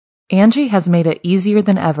Angie has made it easier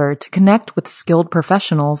than ever to connect with skilled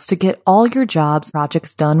professionals to get all your jobs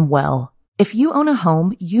projects done well. If you own a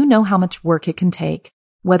home, you know how much work it can take,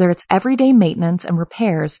 whether it's everyday maintenance and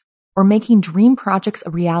repairs or making dream projects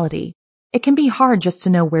a reality. It can be hard just to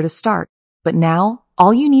know where to start, but now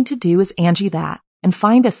all you need to do is Angie that and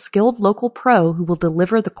find a skilled local pro who will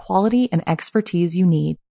deliver the quality and expertise you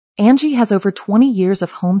need. Angie has over 20 years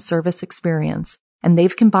of home service experience, and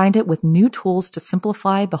they've combined it with new tools to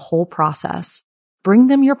simplify the whole process. Bring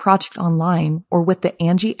them your project online or with the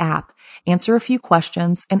Angie app, answer a few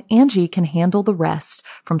questions, and Angie can handle the rest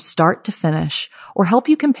from start to finish or help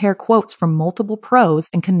you compare quotes from multiple pros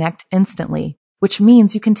and connect instantly, which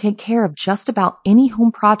means you can take care of just about any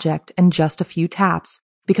home project in just a few taps.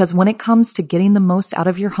 Because when it comes to getting the most out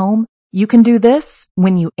of your home, you can do this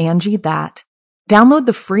when you Angie that. Download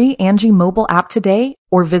the free Angie mobile app today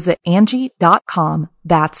or visit Angie.com.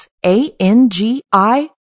 That's ANGI.com.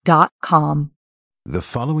 The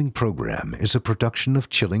following program is a production of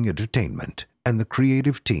Chilling Entertainment and the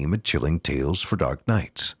creative team at Chilling Tales for Dark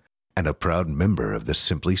Nights, and a proud member of the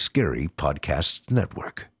Simply Scary Podcasts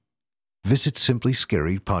Network. Visit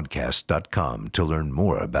simplyscarypodcast.com to learn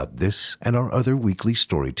more about this and our other weekly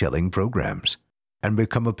storytelling programs, and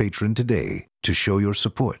become a patron today to show your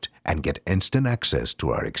support and get instant access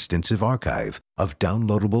to our extensive archive of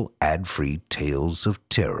downloadable ad-free tales of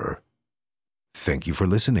terror. Thank you for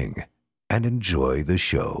listening and enjoy the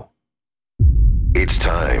show. It's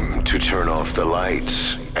time to turn off the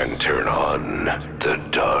lights and turn on the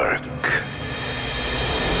dark.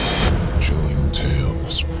 Chilling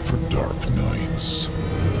Tales for Dark Nights.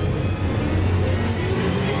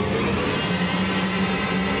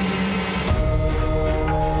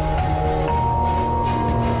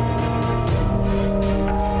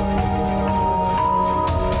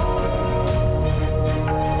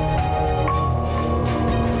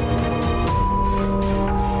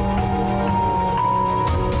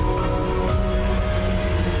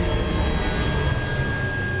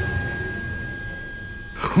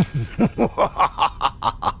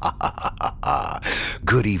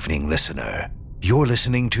 Good evening, listener. You're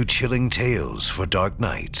listening to Chilling Tales for Dark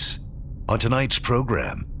Nights. On tonight's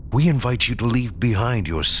program, we invite you to leave behind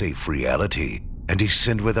your safe reality and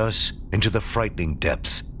descend with us into the frightening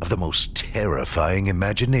depths of the most terrifying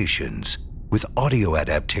imaginations with audio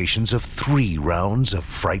adaptations of 3 rounds of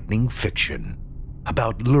frightening fiction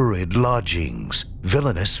about lurid lodgings,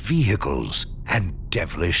 villainous vehicles, and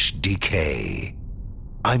devilish decay.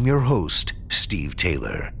 I'm your host, Steve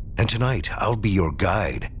Taylor, and tonight I'll be your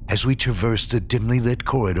guide as we traverse the dimly lit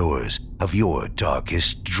corridors of your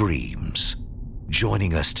darkest dreams.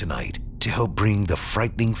 Joining us tonight to help bring the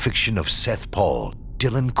frightening fiction of Seth Paul,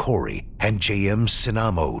 Dylan Corey, and J.M.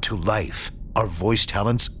 Sinamo to life are voice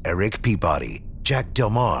talents Eric Peabody, Jack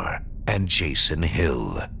Delmar, and Jason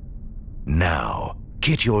Hill. Now,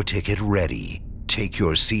 get your ticket ready, take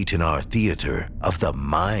your seat in our theater of the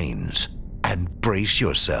minds, and brace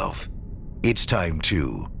yourself. It's time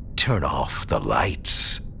to turn off the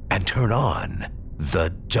lights and turn on the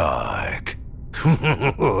dark.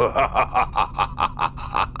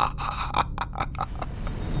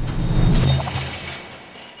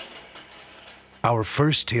 Our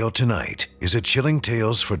first tale tonight is a Chilling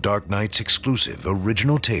Tales for Dark Nights exclusive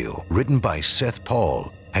original tale written by Seth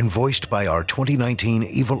Paul and voiced by our 2019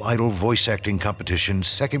 Evil Idol voice acting competition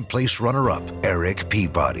second place runner-up, Eric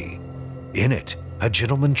Peabody. In it, a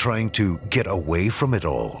gentleman trying to get away from it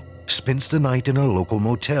all spends the night in a local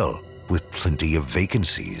motel with plenty of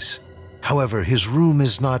vacancies. However, his room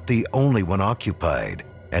is not the only one occupied,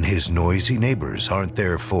 and his noisy neighbors aren't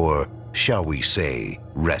there for, shall we say,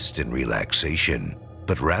 rest and relaxation,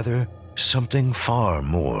 but rather something far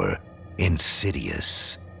more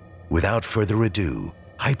insidious. Without further ado,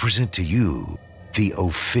 I present to you the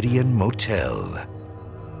Ophidian Motel.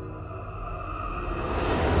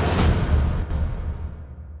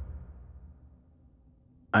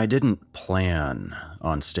 I didn't plan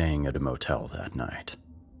on staying at a motel that night.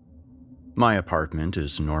 My apartment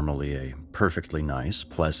is normally a perfectly nice,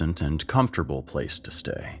 pleasant, and comfortable place to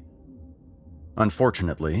stay.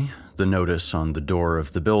 Unfortunately, the notice on the door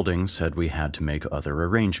of the building said we had to make other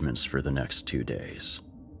arrangements for the next 2 days.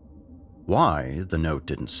 Why, the note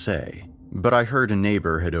didn't say, but I heard a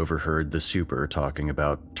neighbor had overheard the super talking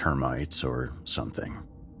about termites or something.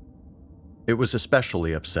 It was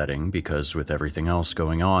especially upsetting because with everything else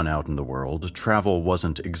going on out in the world, travel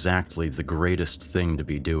wasn't exactly the greatest thing to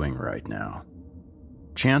be doing right now.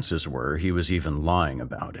 Chances were he was even lying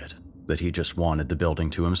about it, that he just wanted the building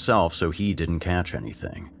to himself so he didn't catch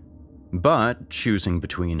anything. But choosing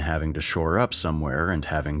between having to shore up somewhere and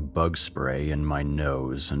having bug spray in my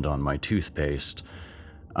nose and on my toothpaste,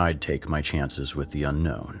 I'd take my chances with the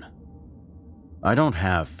unknown. I don't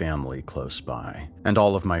have family close by, and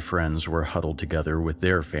all of my friends were huddled together with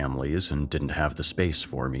their families and didn't have the space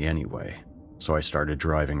for me anyway, so I started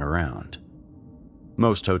driving around.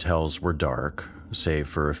 Most hotels were dark, save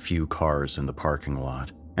for a few cars in the parking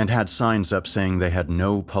lot, and had signs up saying they had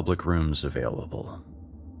no public rooms available.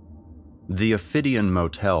 The Ophidian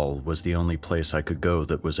Motel was the only place I could go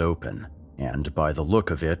that was open, and by the look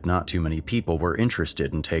of it, not too many people were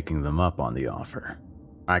interested in taking them up on the offer.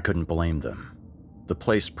 I couldn't blame them. The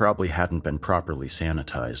place probably hadn't been properly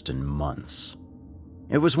sanitized in months.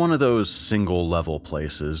 It was one of those single-level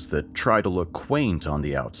places that try to look quaint on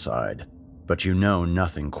the outside, but you know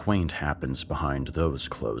nothing quaint happens behind those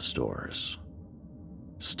closed doors.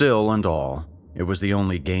 Still and all, it was the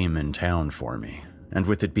only game in town for me, and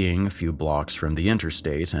with it being a few blocks from the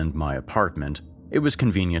interstate and my apartment, it was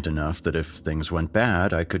convenient enough that if things went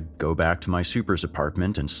bad, I could go back to my super's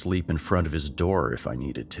apartment and sleep in front of his door if I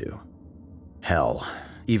needed to. Hell,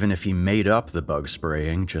 even if he made up the bug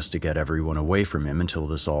spraying just to get everyone away from him until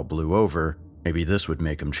this all blew over, maybe this would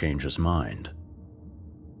make him change his mind.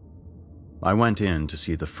 I went in to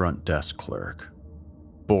see the front desk clerk.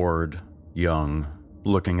 Bored, young,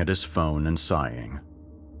 looking at his phone and sighing.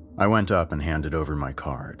 I went up and handed over my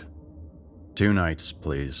card. 2 nights,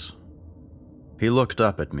 please. He looked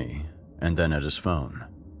up at me, and then at his phone.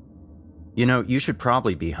 You know, you should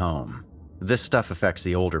probably be home. This stuff affects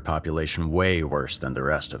the older population way worse than the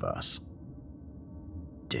rest of us.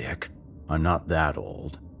 Dick, I'm not that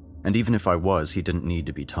old. And even if I was, he didn't need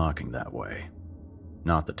to be talking that way.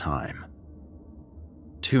 Not the time.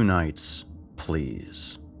 2 nights,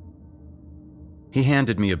 please. He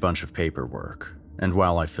handed me a bunch of paperwork, and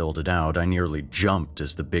while I filled it out, I nearly jumped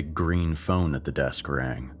as the big green phone at the desk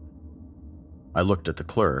rang. I looked at the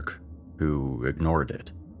clerk, who ignored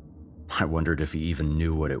it. I wondered if he even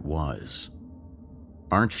knew what it was.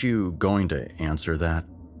 Aren't you going to answer that?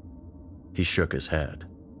 He shook his head.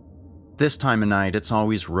 This time of night, it's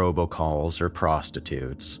always robocalls or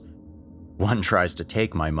prostitutes. One tries to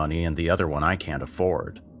take my money and the other one I can't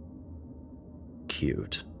afford.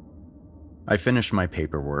 Cute. I finished my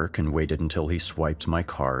paperwork and waited until he swiped my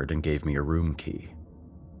card and gave me a room key.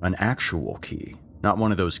 An actual key, not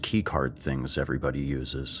one of those key card things everybody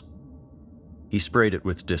uses. He sprayed it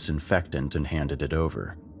with disinfectant and handed it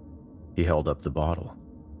over. He held up the bottle.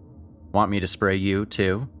 Want me to spray you,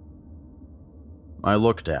 too? I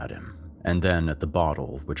looked at him, and then at the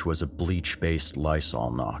bottle, which was a bleach-based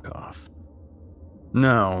Lysol knockoff.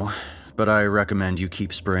 No, but I recommend you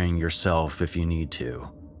keep spraying yourself if you need to.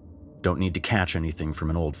 Don't need to catch anything from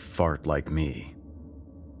an old fart like me.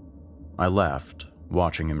 I left,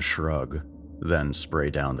 watching him shrug, then spray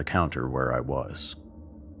down the counter where I was.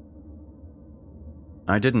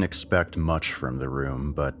 I didn't expect much from the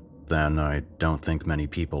room, but then I don't think many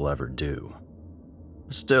people ever do.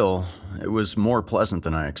 Still, it was more pleasant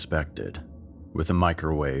than I expected, with a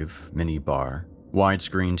microwave, mini bar,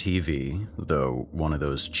 widescreen TV, though one of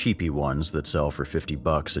those cheapy ones that sell for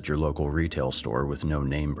 $50 at your local retail store with no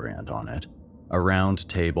name brand on it, a round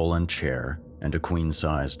table and chair, and a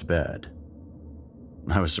queen-sized bed.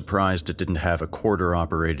 I was surprised it didn't have a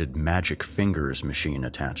quarter-operated magic fingers machine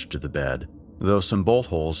attached to the bed, though some bolt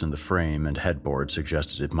holes in the frame and headboard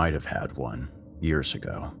suggested it might have had one, years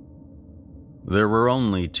ago. There were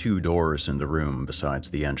only 2 doors in the room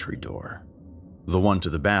besides the entry door. The one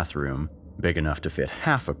to the bathroom, big enough to fit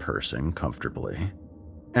half a person comfortably,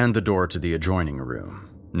 and the door to the adjoining room,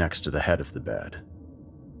 next to the head of the bed.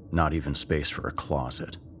 Not even space for a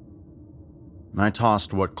closet. I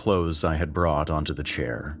tossed what clothes I had brought onto the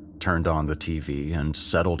chair, turned on the TV, and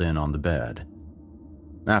settled in on the bed.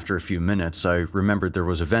 After a few minutes, I remembered there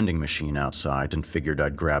was a vending machine outside and figured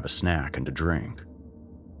I'd grab a snack and a drink.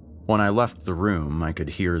 When I left the room, I could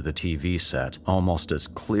hear the TV set almost as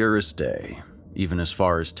clear as day, even as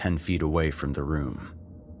far as 10 feet away from the room.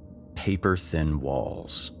 Paper-thin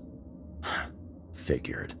walls.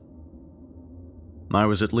 Figured. I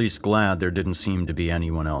was at least glad there didn't seem to be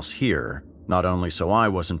anyone else here, not only so I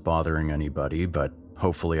wasn't bothering anybody, but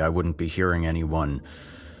hopefully I wouldn't be hearing anyone,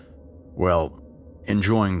 well,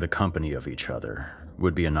 enjoying the company of each other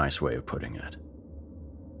would be a nice way of putting it.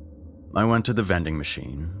 I went to the vending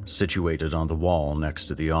machine, situated on the wall next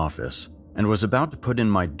to the office, and was about to put in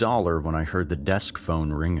my dollar when I heard the desk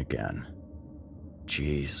phone ring again.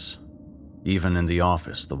 Jeez, even in the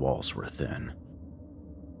office the walls were thin.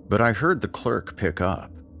 But I heard the clerk pick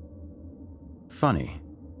up. Funny,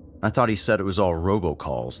 I thought he said it was all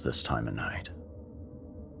robocalls this time of night.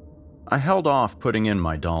 I held off putting in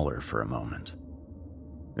my dollar for a moment.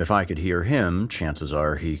 If I could hear him, chances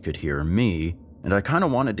are he could hear me, and I kind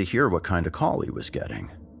of wanted to hear what kind of call he was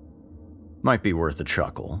getting. Might be worth a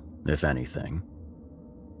chuckle, if anything.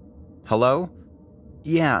 Hello?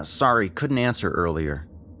 Yeah, sorry, couldn't answer earlier.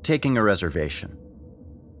 Taking a reservation.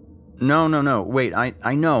 No, wait,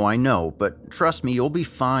 I know, but trust me, you'll be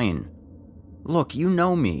fine. Look, you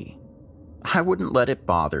know me. I wouldn't let it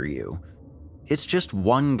bother you. It's just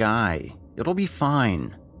one guy. It'll be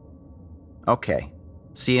fine. Okay,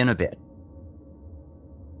 see you in a bit.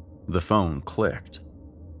 The phone clicked.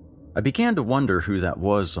 I began to wonder who that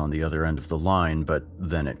was on the other end of the line, but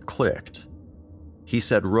then it clicked. He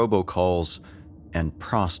said robocalls and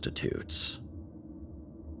prostitutes.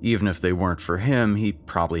 Even if they weren't for him, he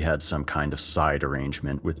probably had some kind of side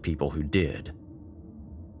arrangement with people who did.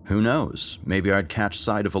 Who knows, maybe I'd catch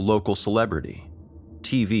sight of a local celebrity.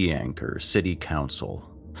 TV anchor, city council.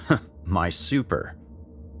 My super.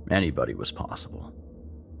 Anybody was possible.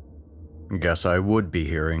 Guess I would be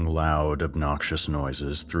hearing loud, obnoxious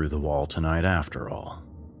noises through the wall tonight after all.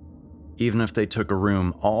 Even if they took a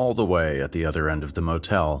room all the way at the other end of the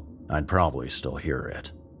motel, I'd probably still hear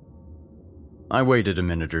it. I waited a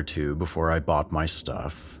minute or two before I bought my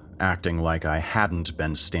stuff, acting like I hadn't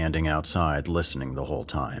been standing outside listening the whole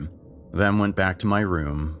time, then went back to my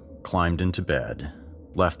room, climbed into bed,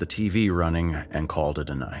 left the TV running, and called it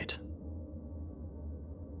a night.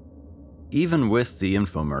 Even with the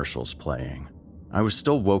infomercials playing, I was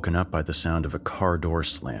still woken up by the sound of a car door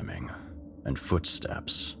slamming and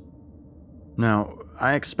footsteps. Now,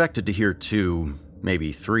 I expected to hear 2,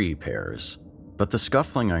 maybe 3 pairs, but the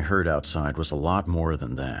scuffling I heard outside was a lot more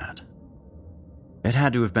than that. It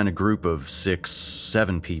had to have been a group of 6,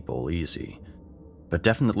 7 people easy, but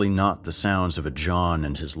definitely not the sounds of a John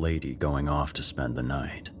and his lady going off to spend the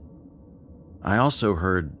night. I also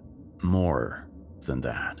heard more than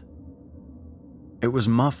that. It was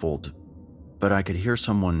muffled, but I could hear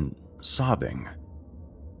someone sobbing,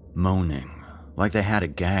 moaning, like they had a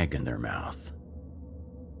gag in their mouth.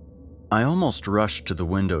 I almost rushed to the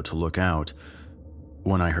window to look out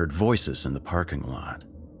when I heard voices in the parking lot.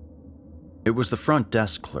 It was the front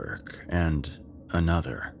desk clerk and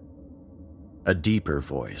another. A deeper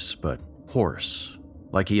voice, but hoarse,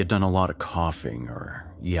 like he had done a lot of coughing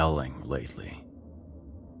or yelling lately.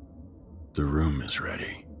 The room is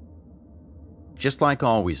ready. Just like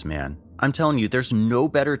always, man. I'm telling you, there's no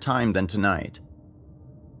better time than tonight.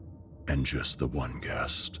 And just the one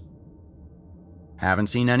guest. Haven't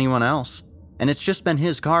seen anyone else, and it's just been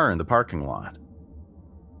his car in the parking lot.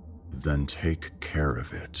 Then take care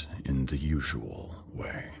of it in the usual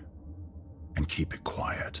way. And keep it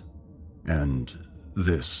quiet. And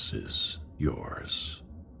this is yours.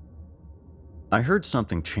 I heard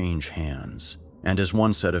something change hands, and as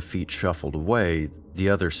one set of feet shuffled away, the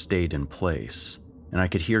other stayed in place, and I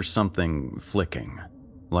could hear something flicking,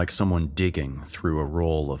 like someone digging through a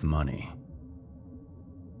roll of money.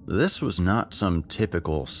 This was not some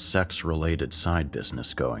typical sex-related side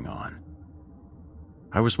business going on.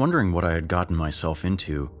 I was wondering what I had gotten myself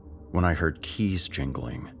into when I heard keys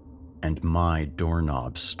jingling and my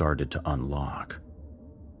doorknob started to unlock.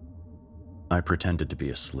 I pretended to be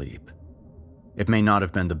asleep. It may not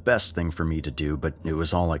have been the best thing for me to do, but it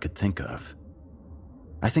was all I could think of.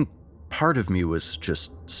 I think part of me was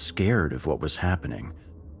just scared of what was happening,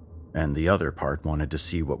 and the other part wanted to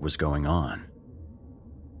see what was going on.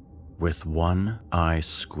 With one eye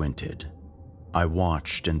squinted, I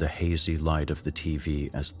watched in the hazy light of the TV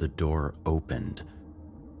as the door opened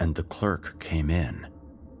and the clerk came in.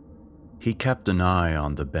 He kept an eye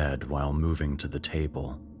on the bed while moving to the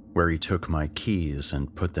table, where he took my keys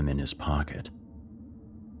and put them in his pocket.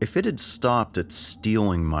 If it had stopped at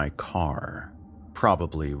stealing my car,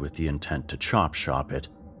 probably with the intent to chop shop it,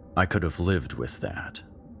 I could have lived with that.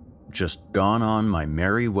 Just gone on my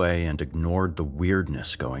merry way and ignored the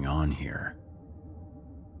weirdness going on here.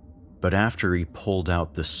 But after he pulled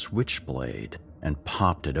out the switchblade and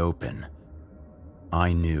popped it open,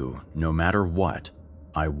 I knew no matter what,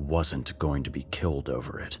 I wasn't going to be killed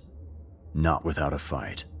over it. Not without a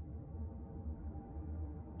fight.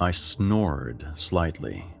 I snored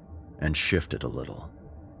slightly and shifted a little.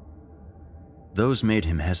 Those made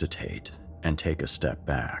him hesitate and take a step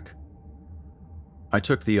back. I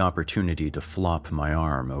took the opportunity to flop my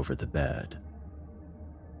arm over the bed.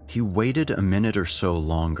 He waited a minute or so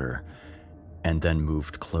longer and then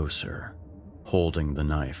moved closer, holding the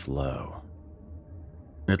knife low.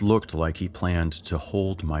 It looked like he planned to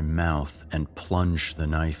hold my mouth and plunge the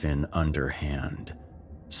knife in underhand,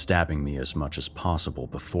 stabbing me as much as possible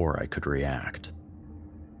before I could react.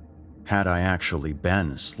 Had I actually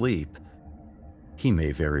been asleep, he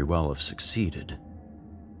may very well have succeeded.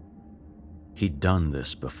 He'd done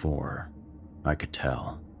this before, I could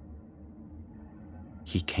tell.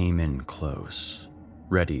 He came in close,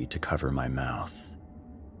 ready to cover my mouth.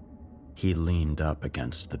 He leaned up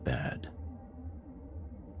against the bed.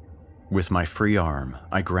 With my free arm,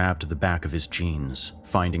 I grabbed the back of his jeans,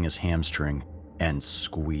 finding his hamstring, and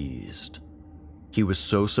squeezed. He was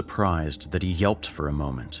so surprised that he yelped for a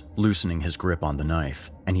moment, loosening his grip on the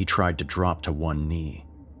knife, and he tried to drop to one knee.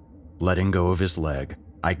 Letting go of his leg,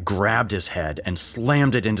 I grabbed his head and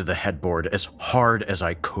slammed it into the headboard as hard as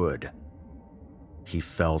I could. He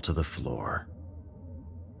fell to the floor.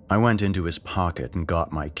 I went into his pocket and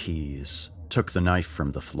got my keys, took the knife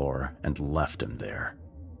from the floor, and left him there.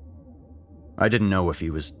 I didn't know if he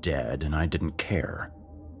was dead, and I didn't care.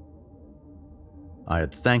 I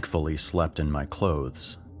had thankfully slept in my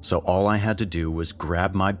clothes, so all I had to do was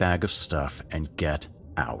grab my bag of stuff and get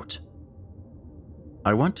out.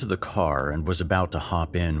 I went to the car and was about to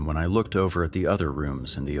hop in when I looked over at the other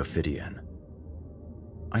rooms in the Ophidian.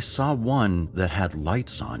 I saw one that had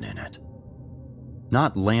lights on in it.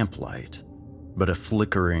 Not lamplight, but a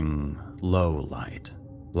flickering, low light,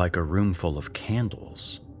 like a room full of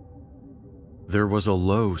candles. There was a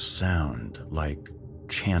low sound, like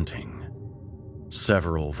chanting.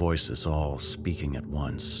 Several voices all speaking at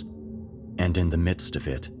once, and in the midst of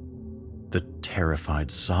it, the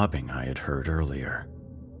terrified sobbing I had heard earlier,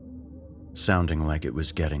 sounding like it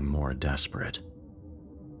was getting more desperate.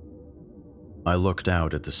 I looked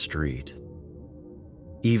out at the street.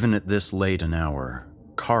 Even at this late an hour,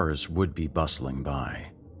 cars would be bustling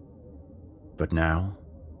by. But now,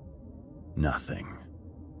 nothing.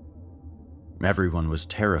 Everyone was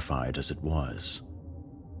terrified as it was.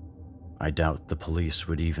 I doubt the police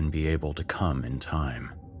would even be able to come in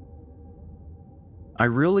time. I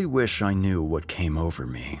really wish I knew what came over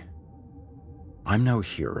me. I'm no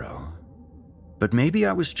hero, but maybe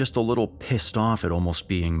I was just a little pissed off at almost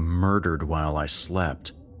being murdered while I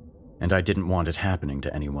slept, and I didn't want it happening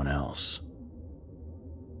to anyone else.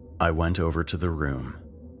 I went over to the room,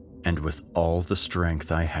 and with all the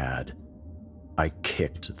strength I had, I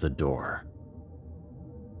kicked the door.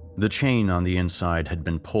 The chain on the inside had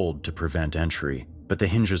been pulled to prevent entry, but the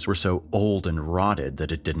hinges were so old and rotted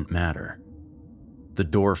that it didn't matter. The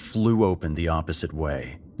door flew open the opposite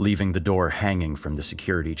way, leaving the door hanging from the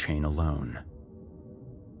security chain alone.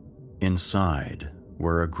 Inside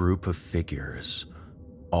were a group of figures,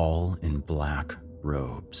 all in black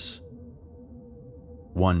robes.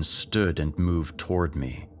 One stood and moved toward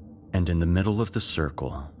me, and in the middle of the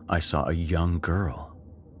circle, I saw a young girl,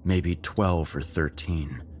 maybe 12 or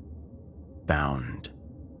 13, bound,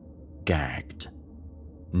 gagged,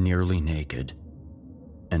 nearly naked,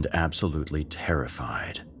 and absolutely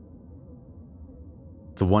terrified.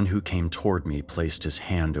 The one who came toward me placed his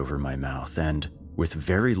hand over my mouth and, with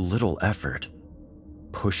very little effort,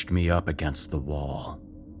 pushed me up against the wall.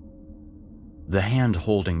 The hand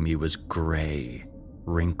holding me was gray,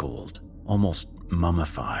 wrinkled, almost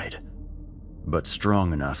mummified, but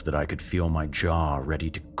strong enough that I could feel my jaw ready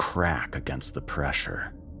to crack against the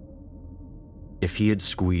pressure. If he had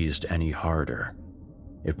squeezed any harder,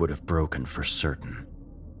 it would have broken for certain.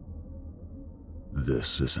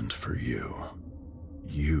 This isn't for you.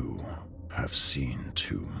 You have seen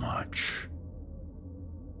too much.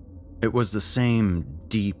 It was the same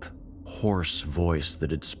deep, hoarse voice that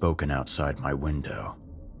had spoken outside my window.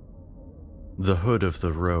 The hood of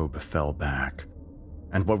the robe fell back,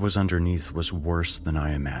 and what was underneath was worse than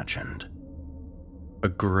I imagined. A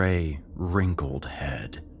gray, wrinkled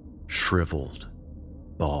head, shriveled,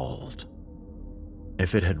 bald.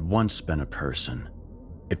 If it had once been a person,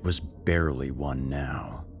 it was barely one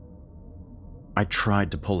now. I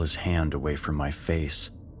tried to pull his hand away from my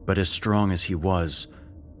face, but as strong as he was,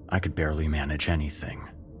 I could barely manage anything.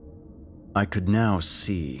 I could now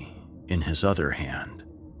see, in his other hand,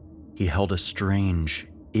 he held a strange,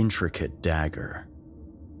 intricate dagger.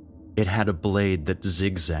 It had a blade that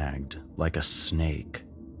zigzagged like a snake,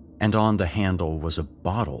 and on the handle was a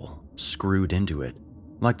bottle screwed into it,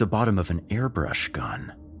 like the bottom of an airbrush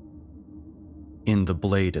gun. In the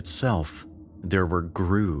blade itself, there were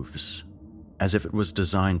grooves, as if it was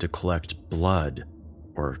designed to collect blood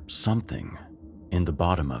or something in the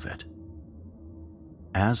bottom of it.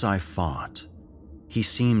 As I fought, he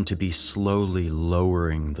seemed to be slowly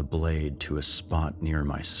lowering the blade to a spot near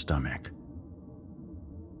my stomach.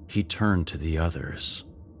 He turned to the others.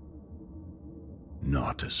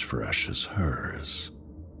 Not as fresh as hers.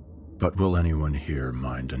 But will anyone here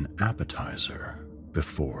mind an appetizer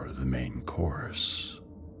before the main course?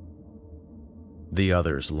 The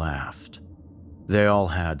others laughed. They all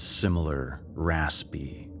had similar,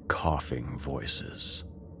 raspy, coughing voices.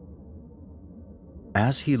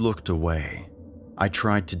 As he looked away, I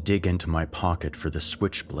tried to dig into my pocket for the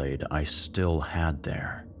switchblade I still had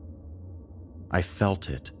there. I felt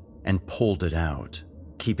it and pulled it out,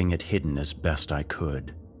 keeping it hidden as best I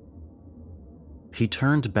could. He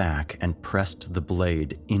turned back and pressed the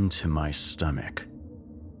blade into my stomach.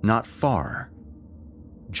 Not far,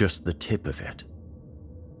 just the tip of it.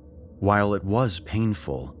 While it was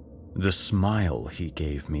painful, the smile he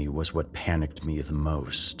gave me was what panicked me the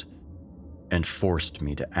most and forced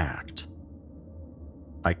me to act.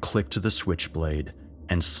 I clicked the switchblade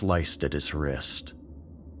and sliced at his wrist.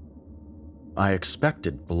 I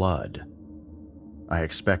expected blood. I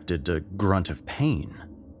expected a grunt of pain.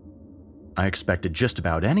 I expected just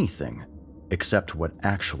about anything except what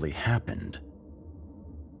actually happened.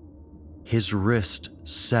 His wrist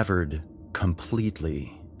severed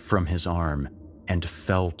completely from his arm and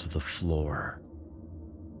fell to the floor.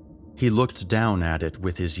 He looked down at it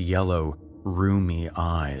with his yellow, rheumy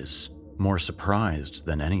eyes, more surprised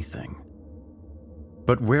than anything.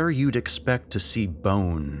 But where you'd expect to see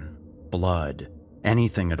bone, blood,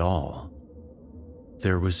 anything at all,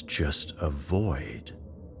 there was just a void.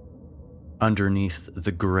 Underneath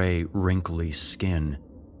the gray, wrinkly skin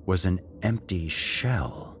was an empty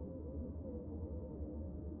shell.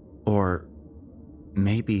 Or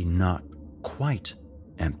maybe not quite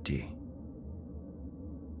empty.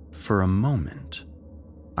 For a moment,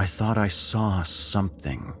 I thought I saw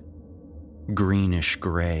something. Greenish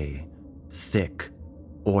gray, thick,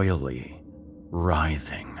 oily,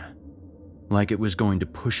 writhing. Like it was going to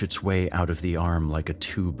push its way out of the arm like a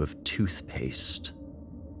tube of toothpaste.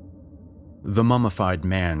 The mummified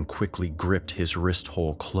man quickly gripped his wrist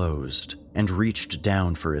hole closed and reached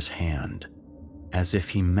down for his hand, as if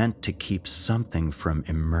he meant to keep something from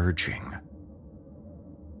emerging.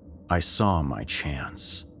 I saw my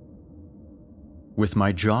chance. With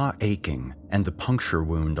my jaw aching and the puncture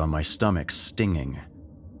wound on my stomach stinging,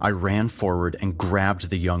 I ran forward and grabbed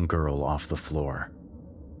the young girl off the floor.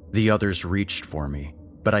 The others reached for me,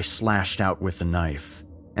 but I slashed out with the knife,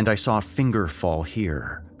 and I saw a finger fall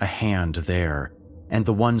here, a hand there, and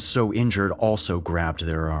the one so injured also grabbed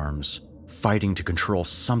their arms, fighting to control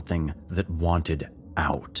something that wanted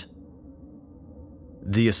out.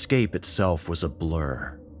 The escape itself was a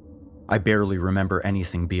blur. I barely remember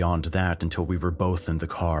anything beyond that until we were both in the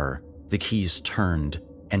car, the keys turned,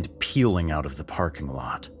 and peeling out of the parking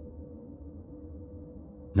lot.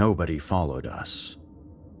 Nobody followed us.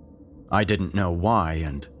 I didn't know why,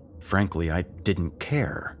 and frankly, I didn't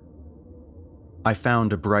care. I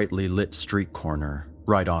found a brightly lit street corner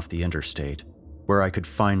right off the interstate, where I could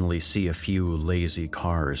finally see a few lazy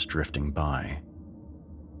cars drifting by.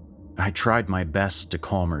 I tried my best to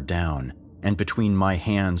calm her down, and between my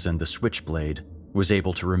hands and the switchblade, was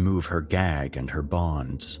able to remove her gag and her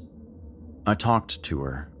bonds. I talked to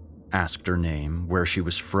her, asked her name, where she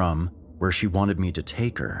was from, where she wanted me to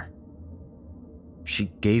take her.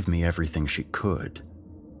 She gave me everything she could.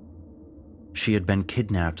 She had been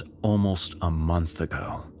kidnapped almost a month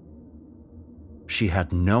ago. She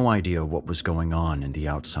had no idea what was going on in the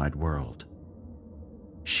outside world.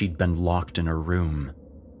 She'd been locked in a room,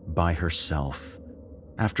 by herself,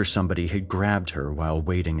 after somebody had grabbed her while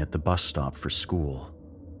waiting at the bus stop for school,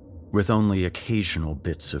 with only occasional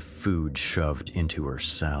bits of food shoved into her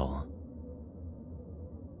cell.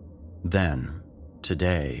 Then,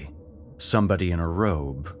 today, somebody in a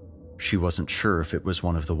robe, she wasn't sure if it was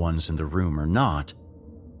one of the ones in the room or not,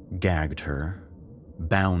 gagged her,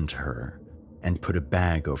 bound her, and put a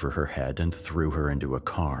bag over her head and threw her into a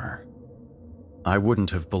car. I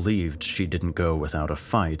wouldn't have believed she didn't go without a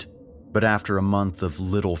fight, but after a month of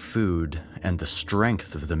little food and the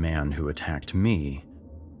strength of the man who attacked me,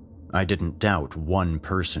 I didn't doubt one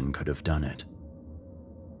person could have done it.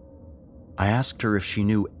 I asked her if she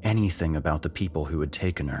knew anything about the people who had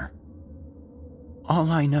taken her. "All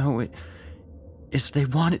I know is they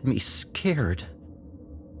wanted me scared.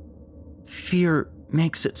 Fear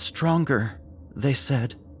makes it stronger," they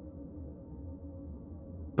said.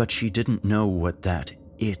 But she didn't know what that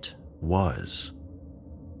 "it" was.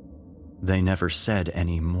 They never said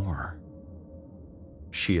any more.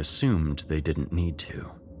 She assumed they didn't need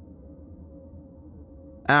to.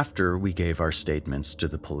 After we gave our statements to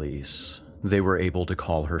the police, they were able to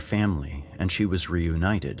call her family, and she was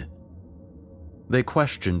reunited. They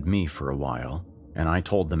questioned me for a while, and I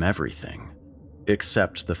told them everything,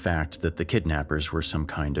 except the fact that the kidnappers were some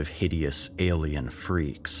kind of hideous alien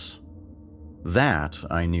freaks. That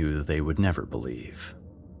I knew they would never believe.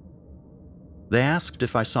 They asked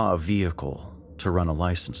if I saw a vehicle to run a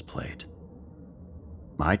license plate.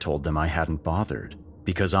 I told them I hadn't bothered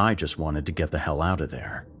because I just wanted to get the hell out of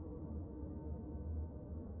there.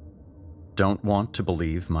 Don't want to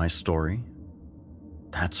believe my story?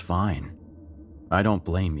 That's fine. I don't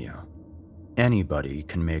blame you. Anybody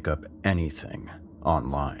can make up anything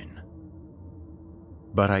online.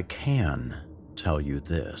 But I can tell you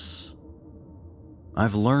this.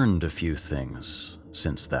 I've learned a few things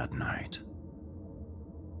since that night.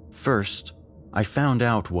 First, I found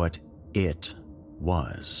out what it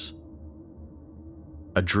was.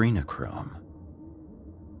 Adrenochrome.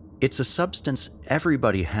 It's a substance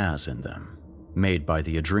everybody has in them, made by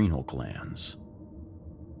the adrenal glands.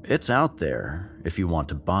 It's out there if you want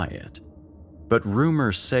to buy it, but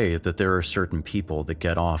rumors say that there are certain people that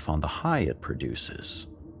get off on the high it produces,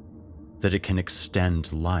 that it can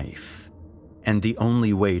extend life, and the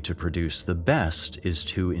only way to produce the best is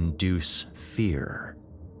to induce fear.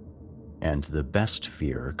 And the best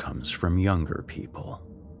fear comes from younger people.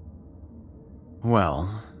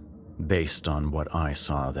 Well, based on what I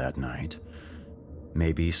saw that night,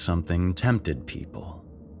 maybe something tempted people,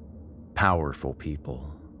 powerful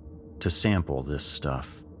people, to sample this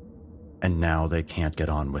stuff, and now they can't get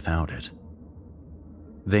on without it.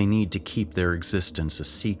 They need to keep their existence a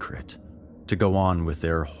secret, to go on with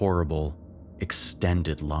their horrible,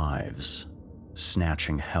 extended lives,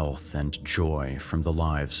 snatching health and joy from the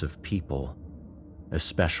lives of people,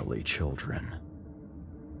 especially children.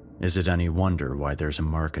 Is it any wonder why there's a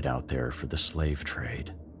market out there for the slave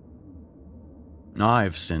trade?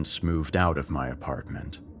 I've since moved out of my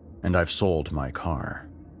apartment, and I've sold my car.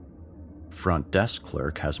 Front desk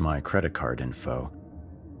clerk has my credit card info,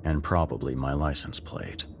 and probably my license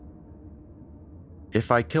plate.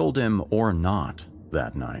 If I killed him or not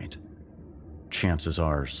that night, chances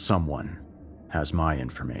are someone has my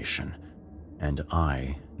information, and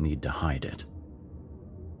I need to hide it.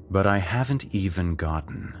 But I haven't even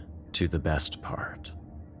gotten to the best part.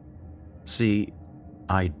 See,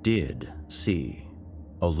 I did see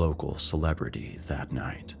a local celebrity that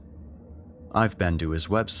night. I've been to his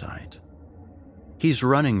website. He's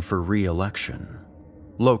running for re-election,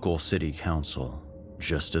 local city council,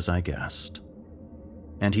 just as I guessed.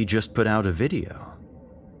 And he just put out a video.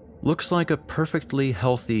 Looks like a perfectly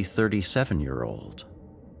healthy 37-year-old.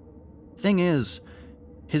 Thing is,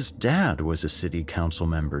 his dad was a city council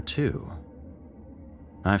member too.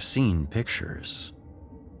 I've seen pictures.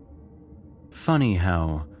 Funny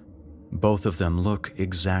how both of them look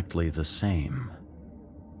exactly the same.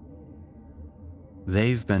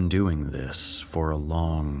 They've been doing this for a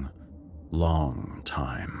long, long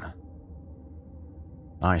time.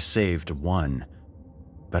 I saved one,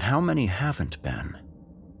 but how many haven't been?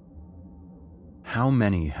 How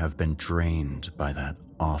many have been drained by that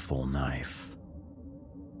awful knife?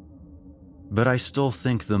 But I still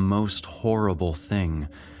think the most horrible thing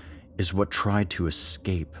is what tried to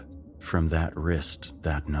escape from that wrist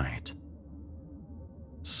that night.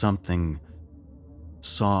 Something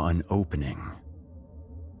saw an opening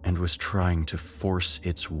and was trying to force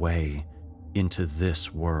its way into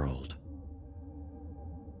this world.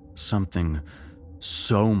 Something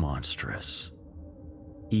so monstrous,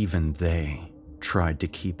 even they tried to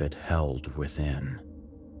keep it held within.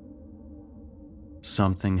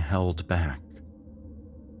 Something held back,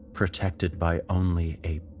 protected by only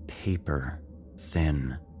a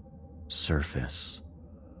paper-thin surface.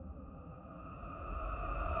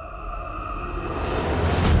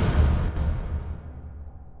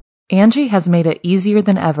 Angie has made it easier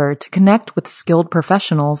than ever to connect with skilled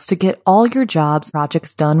professionals to get all your jobs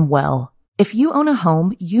projects done well. If you own a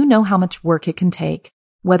home, you know how much work it can take,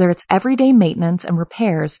 whether it's everyday maintenance and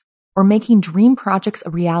repairs or making dream projects a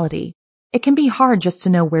reality. It can be hard just to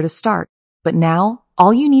know where to start, but now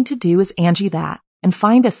all you need to do is Angie that and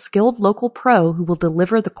find a skilled local pro who will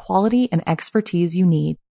deliver the quality and expertise you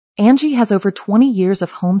need. Angie has over 20 years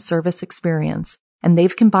of home service experience, and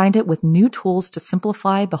they've combined it with new tools to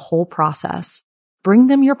simplify the whole process. Bring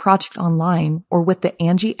them your project online or with the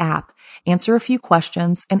Angie app, answer a few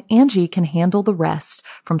questions, and Angie can handle the rest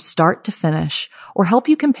from start to finish or help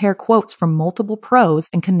you compare quotes from multiple pros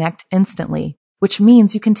and connect instantly, which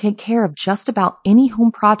means you can take care of just about any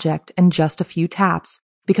home project in just a few taps.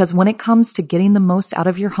 Because when it comes to getting the most out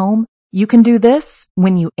of your home, you can do this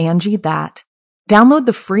when you Angie that. Download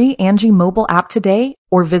the free Angie mobile app today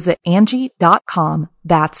or visit Angie.com.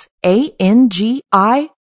 That's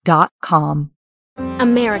ANGI.com.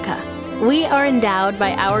 America. We are endowed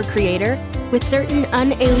by our Creator with certain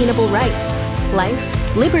unalienable rights: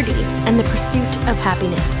 life, liberty, and the pursuit of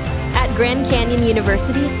happiness. At Grand Canyon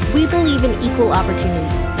University, we believe in equal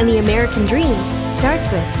opportunity, and the American dream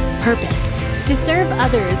starts with purpose. To serve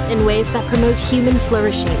others in ways that promote human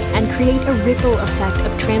flourishing and create a ripple effect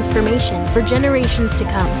of transformation for generations to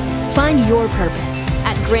come. Find your purpose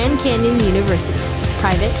at Grand Canyon University.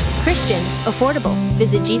 Private, Christian, affordable.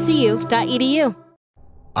 Visit gcu.edu.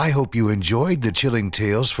 I hope you enjoyed the Chilling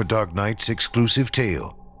Tales for Dark Nights exclusive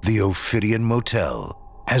tale, The Ophidian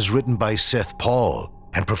Motel, as written by Seth Paul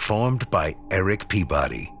and performed by Eric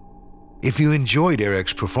Peabody. If you enjoyed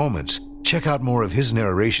Eric's performance, check out more of his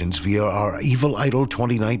narrations via our Evil Idol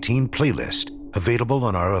 2019 playlist, available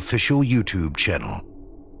on our official YouTube channel.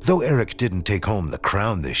 Though Eric didn't take home the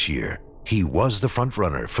crown this year, he was the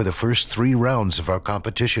frontrunner for the first 3 rounds of our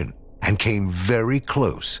competition and came very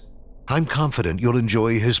close. I'm confident you'll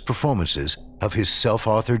enjoy his performances of his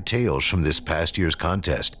self-authored tales from this past year's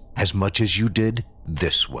contest as much as you did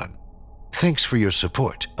this one. Thanks for your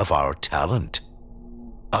support of our talent.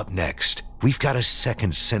 Up next, we've got a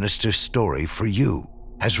second sinister story for you,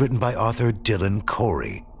 as written by author Dylan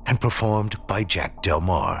Corey and performed by Jack Del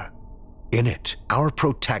Mar. In it, our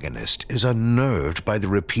protagonist is unnerved by the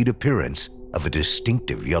repeat appearance of a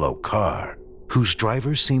distinctive yellow car, whose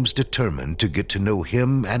driver seems determined to get to know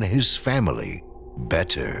him and his family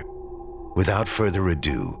better. Without further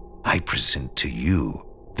ado, I present to you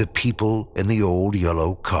The People in the Old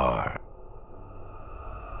Yellow Car.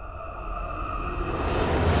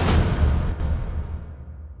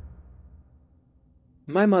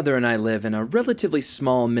 My mother and I live in a relatively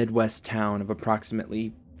small Midwest town of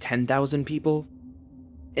approximately 10,000 people.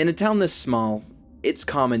 In a town this small, it's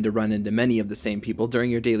common to run into many of the same people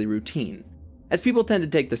during your daily routine, as people tend to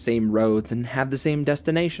take the same roads and have the same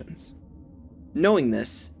destinations. Knowing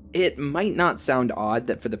this, it might not sound odd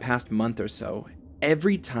that for the past month or so,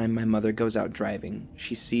 every time my mother goes out driving,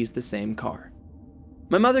 she sees the same car.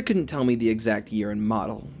 My mother couldn't tell me the exact year and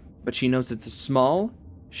model, but she knows it's a small,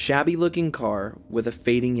 shabby-looking car with a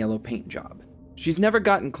fading yellow paint job. She's never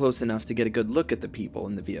gotten close enough to get a good look at the people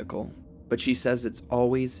in the vehicle, but she says it's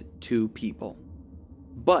always 2 people.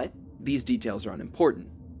 But these details are unimportant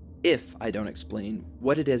if I don't explain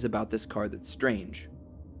what it is about this car that's strange.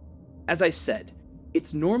 As I said,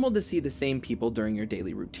 it's normal to see the same people during your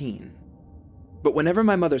daily routine. But whenever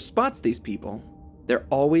my mother spots these people, they're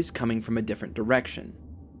always coming from a different direction,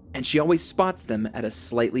 and she always spots them at a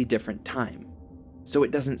slightly different time, so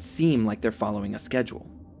it doesn't seem like they're following a schedule.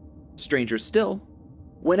 Stranger still,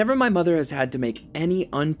 whenever my mother has had to make any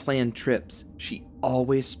unplanned trips, she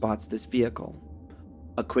always spots this vehicle.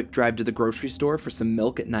 A quick drive to the grocery store for some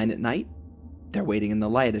milk at 9 at night? They're waiting in the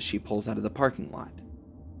light as she pulls out of the parking lot.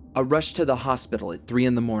 A rush to the hospital at 3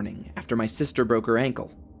 in the morning after my sister broke her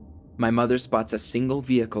ankle. My mother spots a single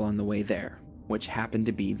vehicle on the way there, which happened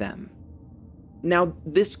to be them. Now,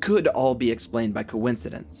 this could all be explained by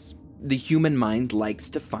coincidence. The human mind likes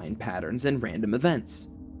to find patterns in random events.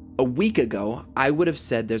 A week ago, I would have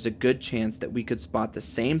said there's a good chance that we could spot the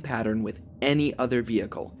same pattern with any other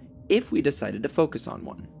vehicle if we decided to focus on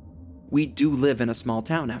one. We do live in a small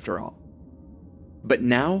town after all. But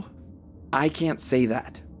now, I can't say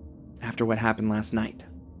that after what happened last night.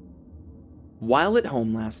 While at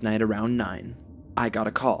home last night around 9, I got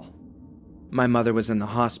a call. My mother was in the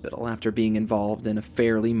hospital after being involved in a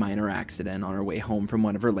fairly minor accident on her way home from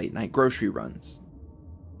one of her late-night grocery runs.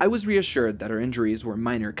 I was reassured that her injuries were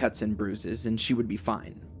minor cuts and bruises and she would be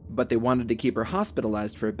fine, but they wanted to keep her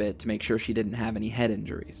hospitalized for a bit to make sure she didn't have any head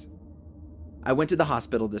injuries. I went to the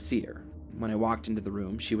hospital to see her. When I walked into the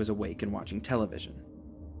room, she was awake and watching television.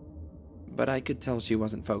 But I could tell she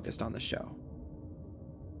wasn't focused on the show.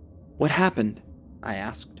 "What happened?" I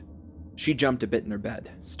asked. She jumped a bit in her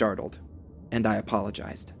bed, startled, and I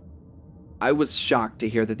apologized. I was shocked to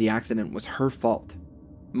hear that the accident was her fault.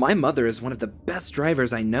 My mother is one of the best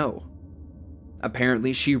drivers I know.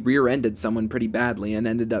 Apparently, she rear-ended someone pretty badly and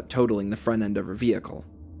ended up totaling the front end of her vehicle.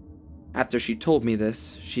 After she told me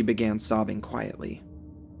this, she began sobbing quietly.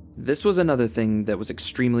 This was another thing that was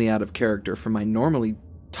extremely out of character for my normally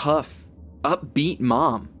tough, upbeat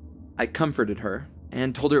mom. I comforted her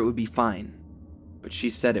and told her it would be fine, but she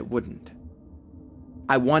said it wouldn't.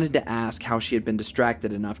 I wanted to ask how she had been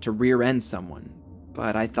distracted enough to rear-end someone,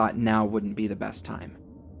 but I thought now wouldn't be the best time.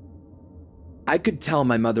 I could tell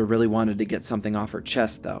my mother really wanted to get something off her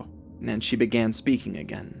chest, though, and she began speaking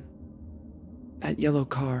again. "That yellow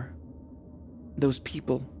car, those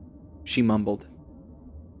people," she mumbled.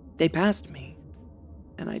 "They passed me,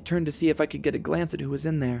 and I turned to see if I could get a glance at who was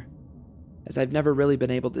in there, as I've never really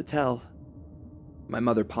been able to tell." My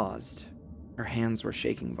mother paused. Her hands were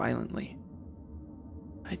shaking violently.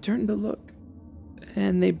 "I turned to look,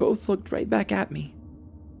 and they both looked right back at me.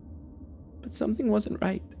 But something wasn't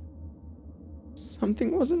right.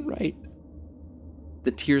 Something wasn't right."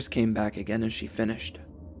 The tears came back again as she finished.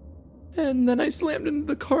 And then I slammed into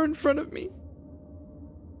the car in front of me.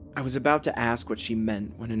 I was about to ask what she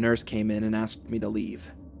meant when a nurse came in and asked me to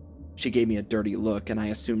leave. She gave me a dirty look, and I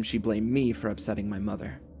assumed she blamed me for upsetting my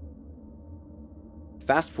mother.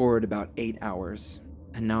 Fast forward about 8 hours,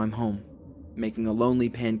 and now I'm home, making a lonely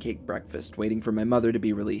pancake breakfast, waiting for my mother to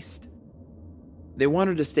be released. They want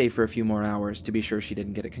her to stay for a few more hours to be sure she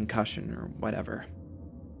didn't get a concussion or whatever.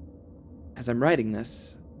 As I'm writing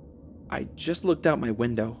this, I just looked out my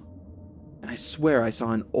window, and I swear I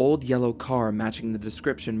saw an old yellow car matching the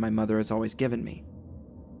description my mother has always given me.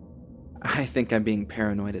 I think I'm being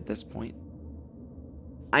paranoid at this point.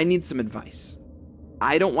 I need some advice.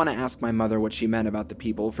 I don't want to ask my mother what she meant about the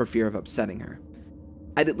people for fear of upsetting her.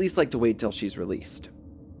 I'd at least like to wait till she's released.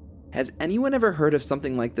 Has anyone ever heard of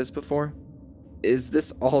something like this before? Is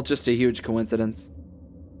this all just a huge coincidence?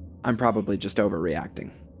 I'm probably just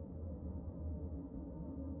overreacting.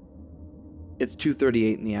 It's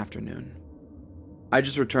 2:38 in the afternoon. I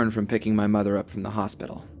just returned from picking my mother up from the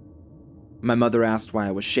hospital. My mother asked why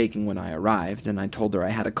I was shaking when I arrived, and I told her I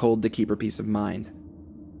had a cold to keep her peace of mind.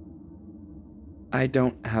 I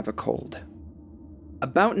don't have a cold.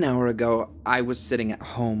 About an hour ago, I was sitting at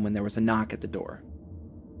home when there was a knock at the door.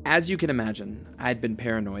 As you can imagine, I'd been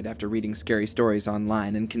paranoid after reading scary stories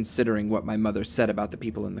online and considering what my mother said about the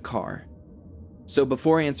people in the car. So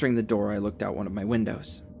before answering the door, I looked out one of my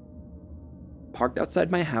windows. Parked outside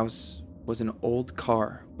my house was an old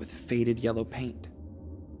car with faded yellow paint.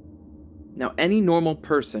 Now, any normal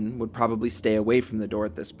person would probably stay away from the door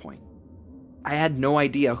at this point. I had no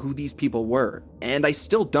idea who these people were, and I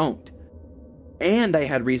still don't. And I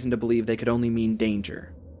had reason to believe they could only mean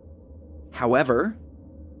danger. However,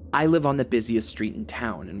 I live on the busiest street in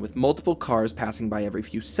town, and with multiple cars passing by every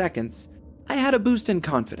few seconds, I had a boost in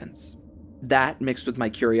confidence. That, mixed with my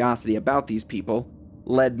curiosity about these people,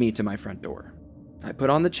 led me to my front door. I put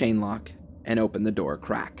on the chain lock and opened the door a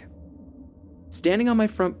crack. Standing on my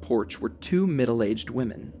front porch were two middle-aged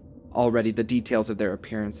women. Already the details of their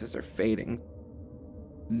appearances are fading.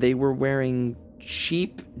 They were wearing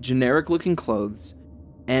cheap, generic-looking clothes,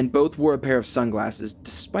 and both wore a pair of sunglasses,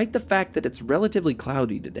 despite the fact that it's relatively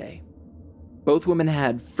cloudy today. Both women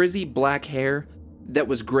had frizzy black hair that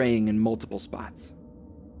was graying in multiple spots.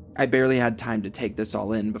 I barely had time to take this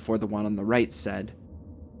all in before the one on the right said,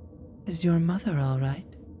 "Is your mother all right?"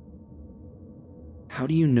 "How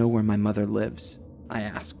do you know where my mother lives?" I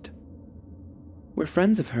asked. "We're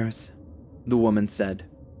friends of hers," the woman said,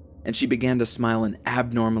 and she began to smile an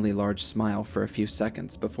abnormally large smile for a few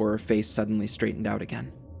seconds before her face suddenly straightened out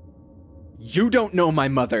again. "You don't know my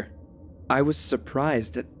mother!" I was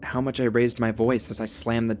surprised at how much I raised my voice as I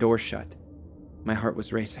slammed the door shut. My heart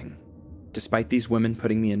was racing, despite these women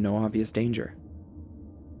putting me in no obvious danger.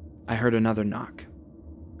 I heard another knock.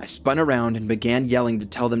 I spun around and began yelling to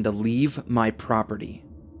tell them to leave my property,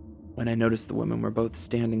 when I noticed the women were both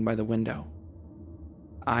standing by the window,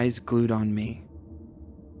 eyes glued on me.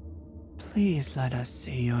 "Please let us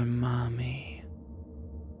see your mommy."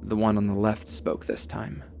 The one on the left spoke this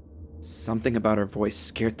time. Something about her voice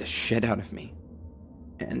scared the shit out of me,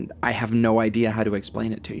 and I have no idea how to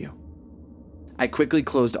explain it to you. I quickly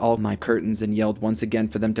closed all my curtains and yelled once again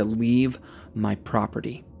for them to leave my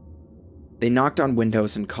property. They knocked on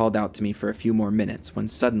windows and called out to me for a few more minutes when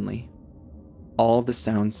suddenly, all the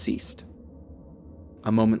sound ceased.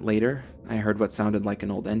 A moment later, I heard what sounded like an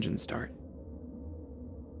old engine start.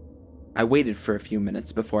 I waited for a few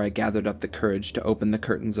minutes before I gathered up the courage to open the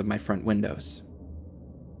curtains of my front windows.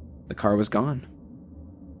 The car was gone.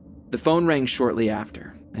 The phone rang shortly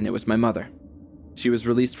after, and it was my mother. She was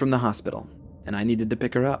released from the hospital, and I needed to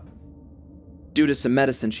pick her up. Due to some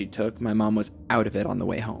medicine she took, my mom was out of it on the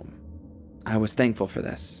way home. I was thankful for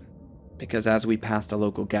this, because as we passed a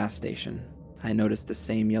local gas station, I noticed the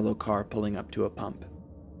same yellow car pulling up to a pump.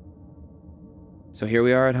 So here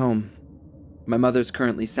we are at home. My mother's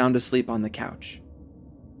currently sound asleep on the couch.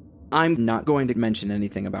 I'm not going to mention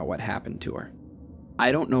anything about what happened to her.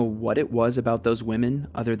 I don't know what it was about those women,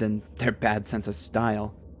 other than their bad sense of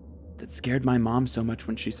style, that scared my mom so much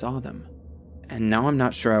when she saw them. And now I'm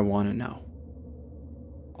not sure I want to know.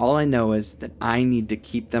 All I know is that I need to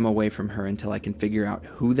keep them away from her until I can figure out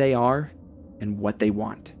who they are and what they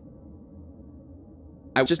want.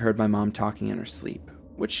 I just heard my mom talking in her sleep,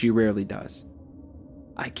 which she rarely does.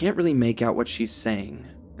 I can't really make out what she's saying,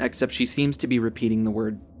 except she seems to be repeating the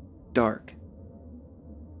word dark.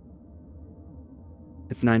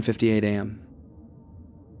 It's 9:58 a.m.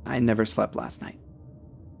 I never slept last night.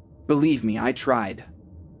 Believe me, I tried.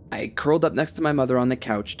 I curled up next to my mother on the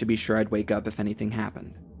couch to be sure I'd wake up if anything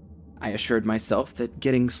happened. I assured myself that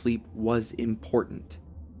getting sleep was important.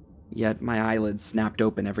 Yet my eyelids snapped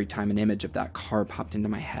open every time an image of that car popped into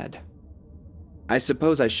my head. I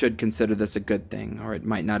suppose I should consider this a good thing, or it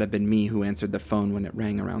might not have been me who answered the phone when it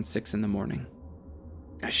rang around 6 in the morning.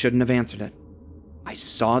 I shouldn't have answered it. I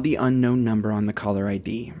saw the unknown number on the caller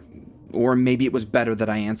ID. Or maybe it was better that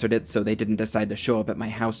I answered it so they didn't decide to show up at my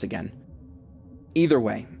house again. Either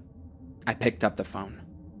way, I picked up the phone.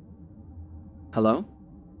 Hello?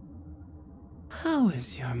 How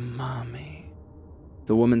is your mommy?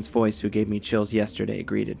 The woman's voice who gave me chills yesterday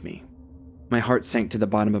greeted me. My heart sank to the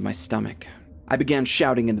bottom of my stomach. I began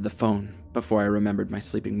shouting into the phone before I remembered my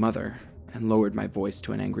sleeping mother and lowered my voice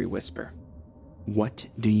to an angry whisper. What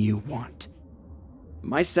do you want?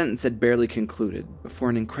 My sentence had barely concluded before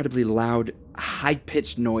an incredibly loud,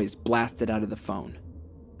 high-pitched noise blasted out of the phone.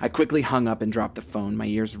 I quickly hung up and dropped the phone, my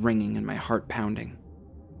ears ringing and my heart pounding.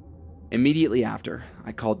 Immediately after,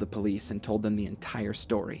 I called the police and told them the entire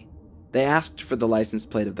story. They asked for the license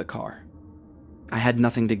plate of the car. I had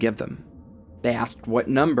nothing to give them. They asked what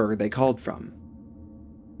number they called from.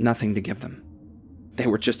 Nothing to give them. They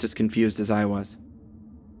were just as confused as I was.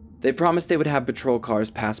 They promised they would have patrol cars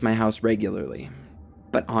pass my house regularly.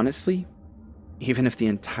 But honestly, even if the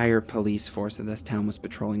entire police force of this town was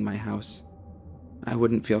patrolling my house, I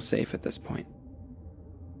wouldn't feel safe at this point.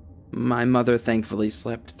 My mother thankfully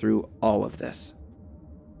slept through all of this.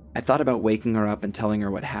 I thought about waking her up and telling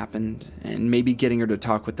her what happened, and maybe getting her to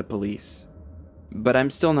talk with the police. But I'm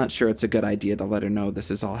still not sure it's a good idea to let her know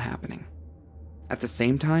this is all happening. At the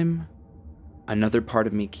same time, another part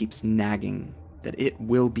of me keeps nagging that it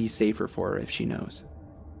will be safer for her if she knows.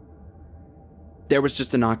 There was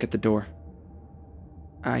just a knock at the door.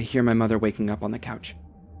 I hear my mother waking up on the couch.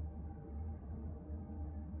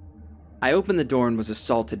 I opened the door and was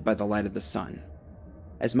assaulted by the light of the sun.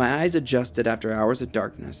 As my eyes adjusted after hours of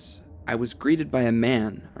darkness, I was greeted by a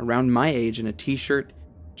man around my age in a t-shirt,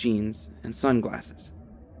 jeans, and sunglasses.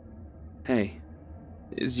 Hey,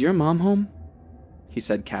 is your mom home? He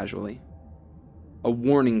said casually. A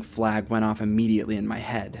warning flag went off immediately in my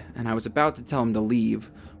head, and I was about to tell him to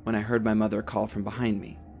leave when I heard my mother call from behind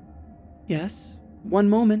me. Yes,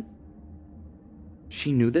 one moment.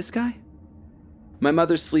 She knew this guy? My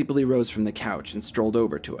mother sleepily rose from the couch and strolled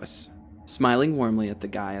over to us, smiling warmly at the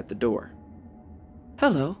guy at the door.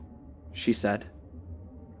 Hello, she said.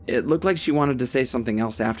 It looked like she wanted to say something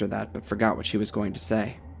else after that, but forgot what she was going to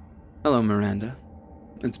say. Hello, Miranda.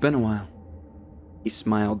 It's been a while. He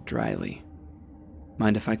smiled dryly.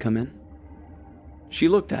 Mind if I come in? She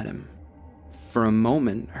looked at him. For a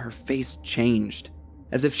moment, her face changed,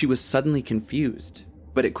 as if she was suddenly confused,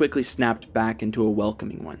 but it quickly snapped back into a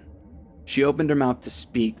welcoming one. She opened her mouth to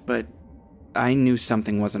speak, but I knew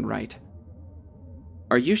something wasn't right.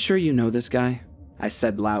 Are you sure you know this guy? I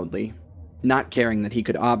said loudly, not caring that he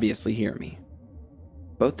could obviously hear me.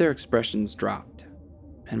 Both their expressions dropped,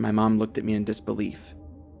 and my mom looked at me in disbelief.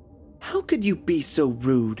 How could you be so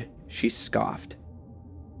rude? She scoffed.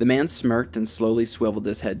 The man smirked and slowly swiveled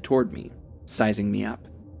his head toward me, sizing me up,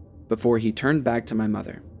 before he turned back to my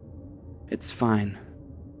mother. It's fine.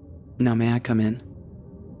 Now may I come in?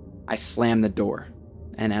 I slammed the door,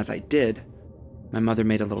 and as I did, my mother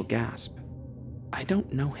made a little gasp. I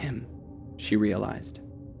don't know him, she realized.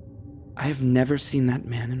 I have never seen that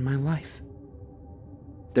man in my life.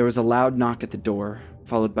 There was a loud knock at the door,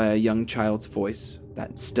 followed by a young child's voice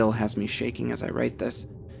that still has me shaking as I write this.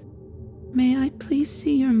 May I please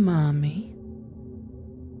see your mommy?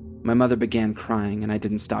 My mother began crying, and I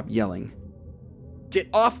didn't stop yelling. Get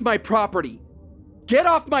off my property! Get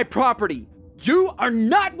off my property! You are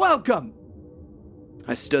not welcome!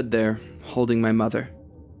 I stood there, holding my mother,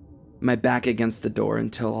 my back against the door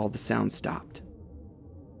until all the sound stopped.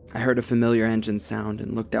 I heard a familiar engine sound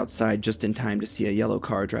and looked outside just in time to see a yellow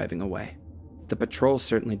car driving away. The patrol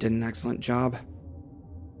certainly did an excellent job.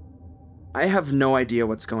 I have no idea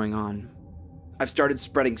what's going on. I've started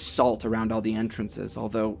spreading salt around all the entrances,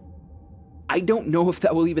 although I don't know if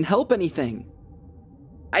that will even help anything.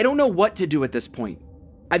 I don't know what to do at this point.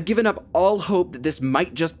 I've given up all hope that this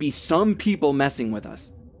might just be some people messing with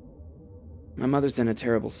us. My mother's in a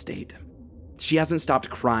terrible state. She hasn't stopped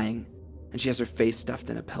crying, and she has her face stuffed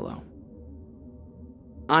in a pillow.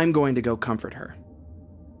 I'm going to go comfort her.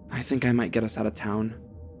 I think I might get us out of town.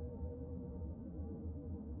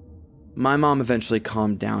 My mom eventually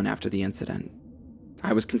calmed down after the incident.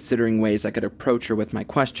 I was considering ways I could approach her with my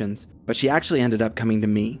questions, but she actually ended up coming to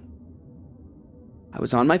me. I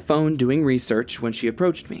was on my phone doing research when she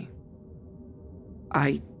approached me.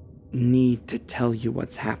 I need to tell you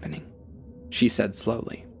what's happening, she said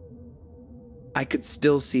slowly. I could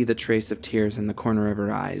still see the trace of tears in the corner of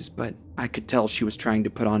her eyes, but I could tell she was trying to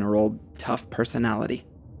put on her old, tough personality.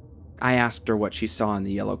 I asked her what she saw in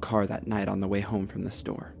the yellow car that night on the way home from the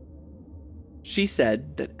store. She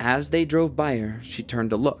said that as they drove by her, she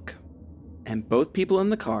turned to look, and both people in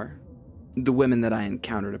the car, the women that I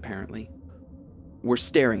encountered apparently, were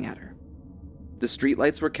staring at her. The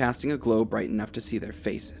streetlights were casting a glow bright enough to see their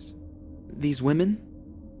faces. These women?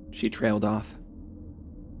 She trailed off.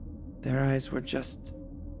 Their eyes were just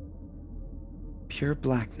pure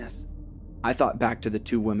blackness. I thought back to the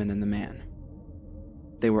two women and the man.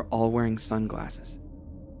 They were all wearing sunglasses.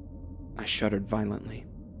 I shuddered violently.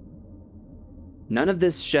 None of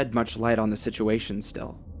this shed much light on the situation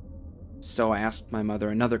still, so I asked my mother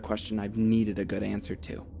another question I needed a good answer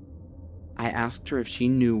to. I asked her if she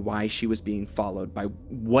knew why she was being followed by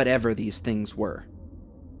whatever these things were.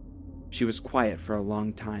 She was quiet for a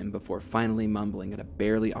long time before finally mumbling at a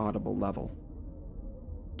barely audible level.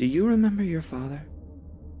 Do you remember your father?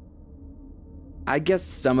 I guess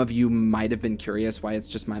some of you might have been curious why it's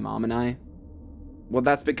just my mom and I. Well,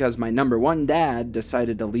 that's because my number one dad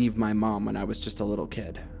decided to leave my mom when I was just a little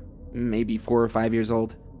kid, maybe 4 or 5 years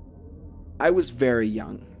old. I was very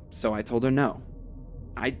young, so I told her no.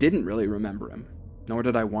 I didn't really remember him, nor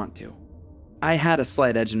did I want to. I had a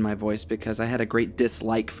slight edge in my voice because I had a great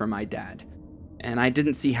dislike for my dad, and I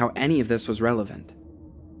didn't see how any of this was relevant.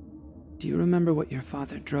 Do you remember what your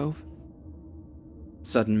father drove?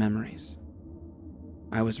 Sudden memories.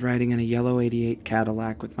 I was riding in a yellow '88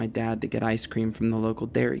 Cadillac with my dad to get ice cream from the local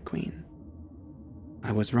Dairy Queen.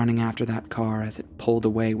 I was running after that car as it pulled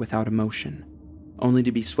away without emotion, only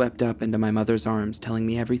to be swept up into my mother's arms telling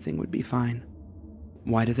me everything would be fine.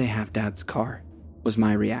 Why do they have Dad's car? Was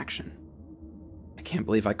my reaction. I can't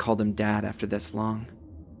believe I called him Dad after this long.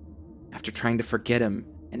 After trying to forget him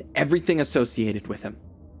and everything associated with him.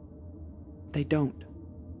 They don't.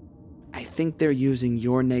 I think they're using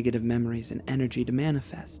your negative memories and energy to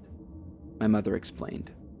manifest, my mother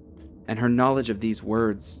explained, and her knowledge of these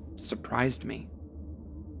words surprised me.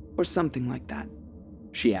 Or something like that,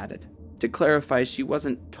 she added, to clarify she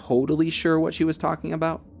wasn't totally sure what she was talking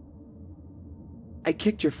about. I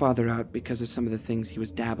kicked your father out because of some of the things he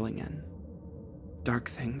was dabbling in. Dark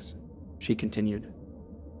things, she continued.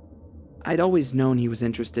 I'd always known he was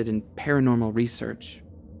interested in paranormal research,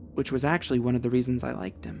 which was actually one of the reasons I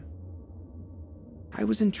liked him. I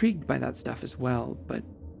was intrigued by that stuff as well, but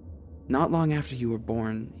not long after you were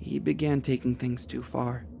born, he began taking things too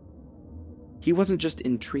far. He wasn't just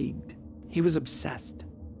intrigued, he was obsessed.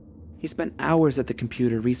 He spent hours at the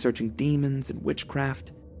computer researching demons and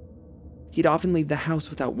witchcraft. He'd often leave the house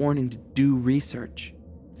without warning to do research.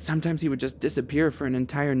 Sometimes he would just disappear for an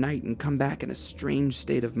entire night and come back in a strange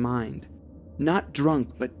state of mind. Not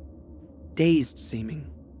drunk, but dazed seeming.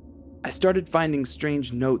 I started finding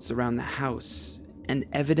strange notes around the house, and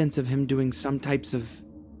evidence of him doing some types of...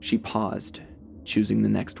 She paused, choosing the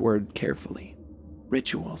next word carefully.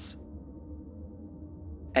 Rituals.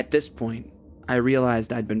 At this point, I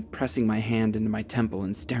realized I'd been pressing my hand into my temple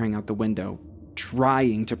and staring out the window,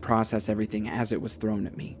 trying to process everything as it was thrown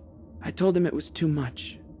at me. I told him it was too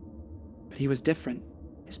much, but he was different.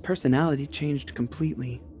 His personality changed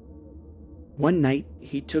completely. One night,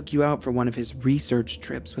 he took you out for one of his research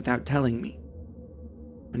trips without telling me.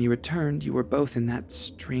 When he returned, you were both in that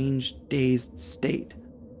strange, dazed state.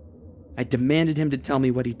 I demanded him to tell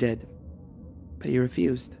me what he did, but he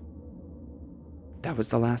refused. That was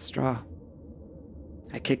the last straw.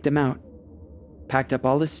 I kicked him out, packed up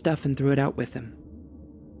all his stuff and threw it out with him.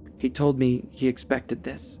 He told me he expected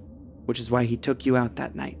this, which is why he took you out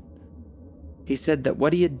that night. He said that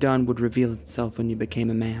what he had done would reveal itself when you became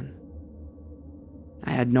a man.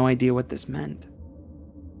 I had no idea what this meant,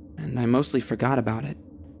 and I mostly forgot about it.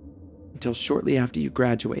 Until shortly after you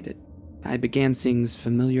graduated, I began seeing this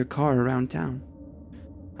familiar car around town.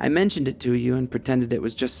 I mentioned it to you and pretended it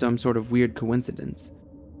was just some sort of weird coincidence,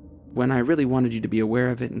 when I really wanted you to be aware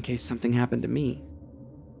of it in case something happened to me.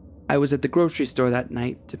 I was at the grocery store that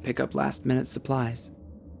night to pick up last-minute supplies.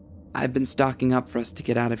 I've been stocking up for us to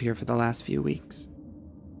get out of here for the last few weeks.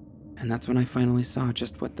 And that's when I finally saw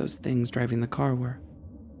just what those things driving the car were.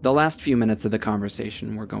 The last few minutes of the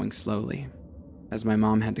conversation were going slowly, as my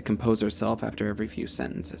mom had to compose herself after every few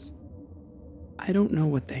sentences. I don't know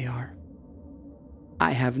what they are.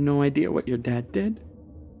 I have no idea what your dad did,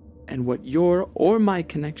 and what your or my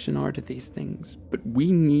connection are to these things, but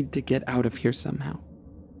we need to get out of here somehow.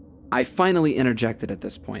 I finally interjected at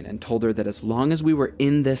this point and told her that as long as we were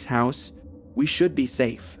in this house, we should be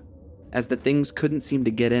safe, as the things couldn't seem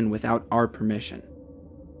to get in without our permission.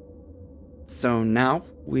 So now,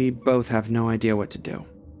 we both have no idea what to do.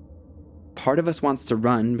 part of us wants to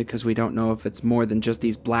run because we don't know if it's more than just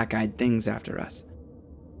these black-eyed things after us.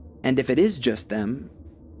 And if it is just them,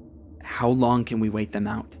 how long can we wait them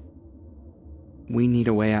out? We need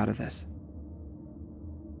a way out of this.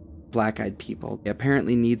 Black-eyed people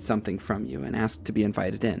apparently need something from you and ask to be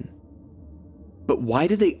invited in. But why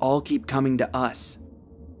do they all keep coming to us?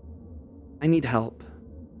 I need help.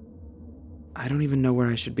 I don't even know where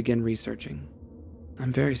I should begin researching.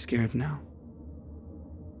 I'm very scared now.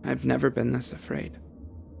 I've never been this afraid.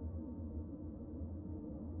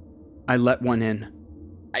 I let one in.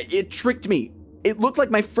 It tricked me. It looked like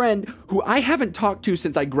my friend, who I haven't talked to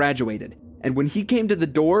since I graduated. And when he came to the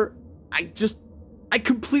door, I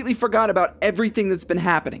completely forgot about everything that's been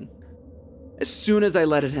happening. As soon as I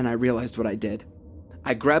let it in, I realized what I did.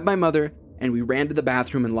 I grabbed my mother, and we ran to the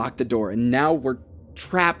bathroom and locked the door, and now we're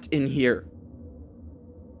trapped in here.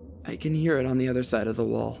 I can hear it on the other side of the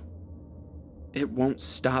wall. It won't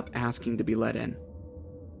stop asking to be let in.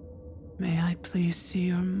 May I please see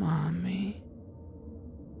your mommy?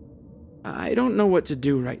 I don't know what to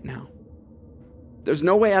do right now. There's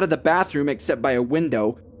no way out of the bathroom except by a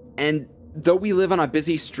window, and though we live on a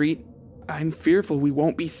busy street, I'm fearful we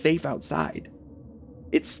won't be safe outside.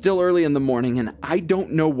 It's still early in the morning, and I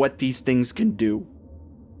don't know what these things can do.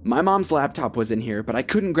 My mom's laptop was in here, but I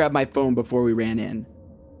couldn't grab my phone before we ran in.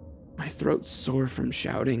 My throat's sore from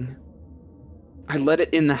shouting. I let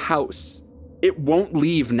it in the house. It won't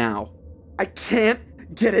leave now. I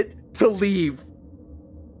can't get it to leave.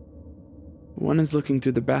 One is looking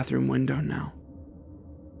through the bathroom window now.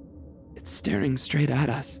 It's staring straight at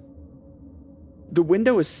us. The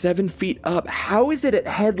window is 7 feet up. How is it at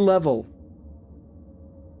head level?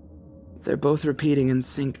 They're both repeating in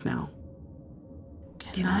sync now.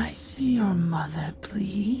 Can I see your mother,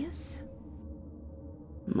 please?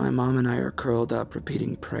 My mom and I are curled up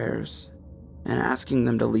repeating prayers and asking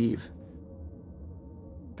them to leave.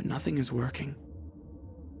 But nothing is working.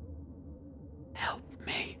 Help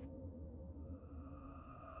me.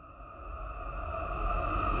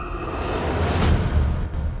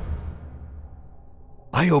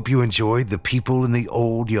 I hope you enjoyed The People in the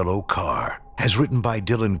Old Yellow Car, as written by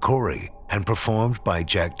Dylan Corey and performed by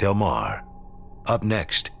Jack Del Mar. Up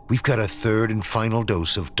next, we've got a third and final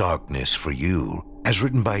dose of darkness for you, as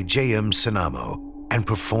written by J.M. Sinamo and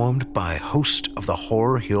performed by host of the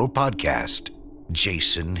Horror Hill podcast,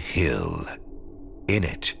 Jason Hill. In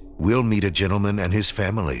it, we'll meet a gentleman and his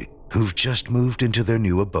family who've just moved into their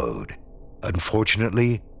new abode.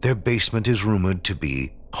 Unfortunately, their basement is rumored to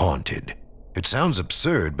be haunted. It sounds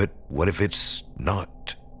absurd, but what if it's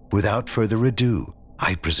not? Without further ado,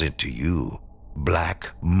 I present to you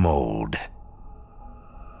Black Mold.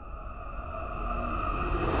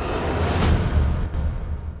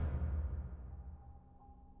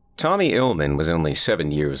 Tommy Illman was only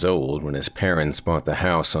 7 years old when his parents bought the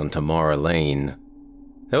house on Tamara Lane.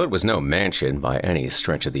 Though it was no mansion by any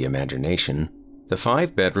stretch of the imagination, the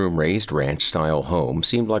 5-bedroom raised ranch-style home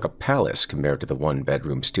seemed like a palace compared to the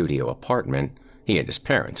 1-bedroom studio apartment he and his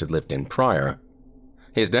parents had lived in prior.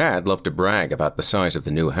 His dad loved to brag about the size of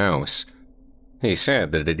the new house. He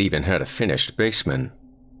said that it even had a finished basement.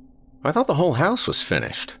 "I thought the whole house was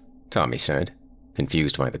finished," Tommy said,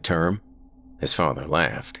 confused by the term. His father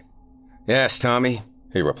laughed. "Yes, Tommy,"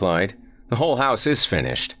 he replied. "The whole house is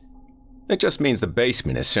finished. It just means the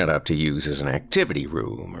basement is set up to use as an activity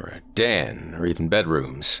room or a den or even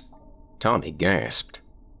bedrooms." Tommy gasped.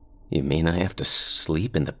 "You mean I have to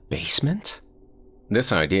sleep in the basement?"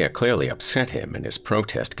 This idea clearly upset him, and his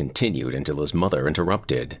protest continued until his mother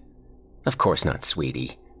interrupted. "Of course not,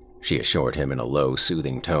 sweetie," she assured him in a low,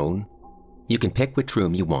 soothing tone. "You can pick which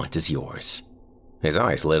room you want as yours." His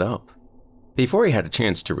eyes lit up. Before he had a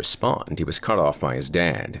chance to respond, he was cut off by his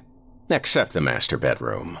dad. "Except the master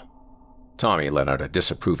bedroom." Tommy let out a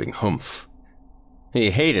disapproving humph.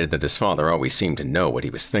 He hated that his father always seemed to know what he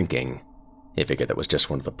was thinking. He figured that was just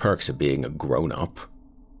one of the perks of being a grown-up.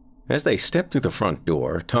 As they stepped through the front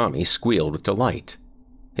door, Tommy squealed with delight.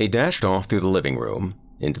 He dashed off through the living room,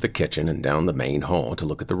 into the kitchen and down the main hall to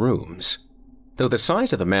look at the rooms. Though the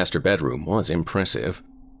size of the master bedroom was impressive,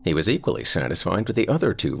 he was equally satisfied with the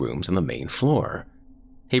other 2 rooms on the main floor.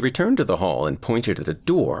 He returned to the hall and pointed at a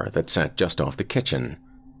door that sat just off the kitchen.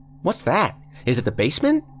 "What's that? Is it the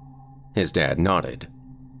basement?" His dad nodded.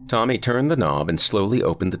 Tommy turned the knob and slowly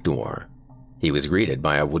opened the door. He was greeted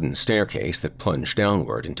by a wooden staircase that plunged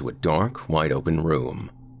downward into a dark, wide-open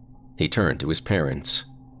room. He turned to his parents.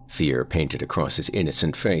 Fear painted across his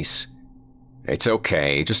innocent face. "It's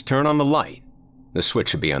okay, just turn on the light. The switch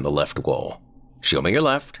should be on the left wall. Show me your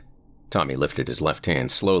left." Tommy lifted his left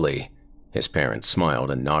hand slowly. His parents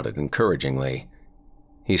smiled and nodded encouragingly.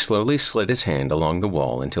 He slowly slid his hand along the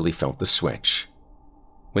wall until he felt the switch.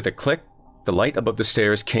 With a click, the light above the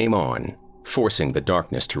stairs came on, forcing the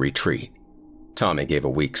darkness to retreat. Tommy gave a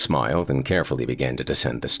weak smile, then carefully began to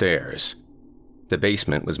descend the stairs. The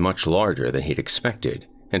basement was much larger than he'd expected,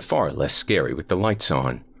 and far less scary with the lights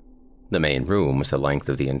on. The main room was the length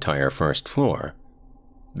of the entire first floor,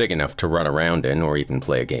 big enough to run around in or even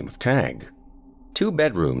play a game of tag. 2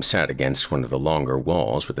 bedrooms sat against one of the longer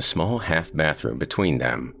walls with a small half-bathroom between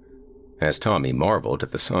them. As Tommy marveled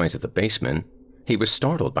at the size of the basement, he was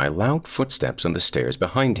startled by loud footsteps on the stairs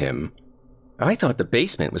behind him. "I thought the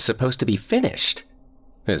basement was supposed to be finished,"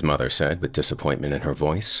 his mother said with disappointment in her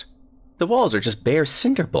voice. "The walls are just bare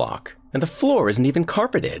cinder block, and the floor isn't even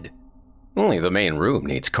carpeted." "Only the main room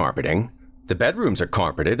needs carpeting. The bedrooms are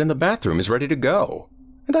carpeted and the bathroom is ready to go.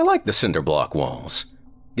 And I like the cinder block walls.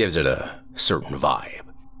 Gives it a certain vibe,"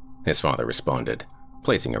 his father responded,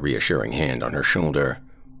 placing a reassuring hand on her shoulder.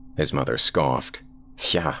 His mother scoffed.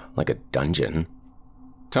 "Yeah, like a dungeon."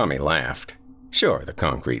 Tommy laughed. Sure, the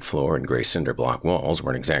concrete floor and gray cinder block walls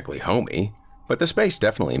weren't exactly homey, but the space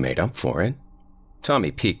definitely made up for it. Tommy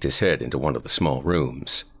peeked his head into one of the small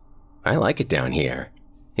rooms. "I like it down here,"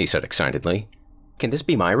 he said excitedly. "Can this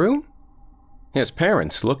be my room?" His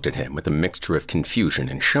parents looked at him with a mixture of confusion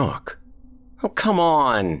and shock. "Oh, come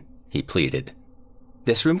on," he pleaded.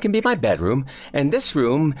 "This room can be my bedroom, and this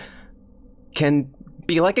room can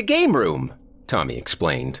be like a game room," Tommy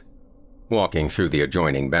explained, walking through the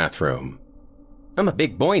adjoining bathroom. "I'm a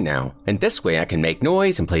big boy now, and this way I can make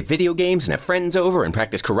noise and play video games and have friends over and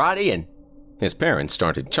practice karate and—" His parents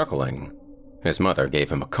started chuckling. His mother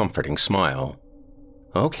gave him a comforting smile.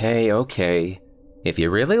 Okay. If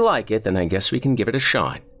you really like it, then I guess we can give it a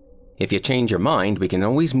shot. If you change your mind, we can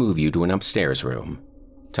always move you to an upstairs room."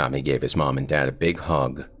 Tommy gave his mom and dad a big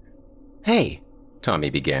hug. "Hey," Tommy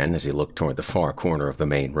began as he looked toward the far corner of the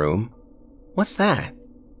main room. "What's that?"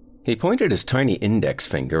 He pointed his tiny index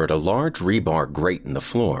finger at a large rebar grate in the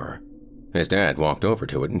floor. His dad walked over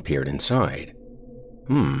to it and peered inside.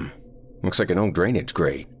 Looks like an old drainage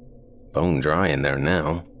grate. Bone dry in there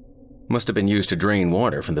now. Must have been used to drain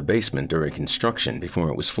water from the basement during construction before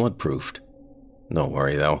it was flood-proofed. Don't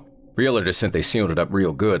worry, though. Realtor said they sealed it up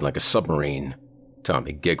real good like a submarine."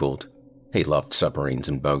 Tommy giggled. He loved submarines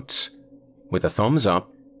and boats. With a thumbs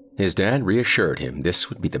up, his dad reassured him this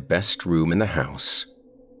would be the best room in the house.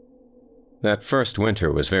 That first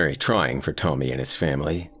winter was very trying for Tommy and his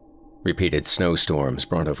family. Repeated snowstorms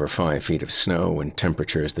brought over 5 feet of snow and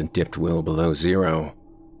temperatures that dipped well below zero.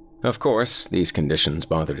 Of course, these conditions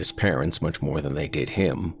bothered his parents much more than they did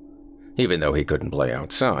him. Even though he couldn't play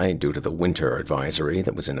outside due to the winter advisory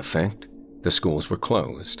that was in effect, the schools were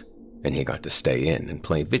closed, and he got to stay in and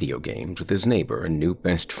play video games with his neighbor and new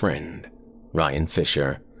best friend, Ryan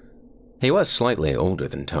Fisher. He was slightly older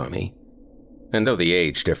than Tommy, and though the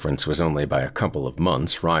age difference was only by a couple of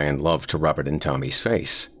months, Ryan loved to rub it in Tommy's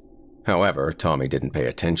face. However, Tommy didn't pay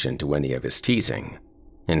attention to any of his teasing.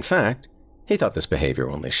 In fact, he thought this behavior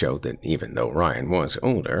only showed that even though Ryan was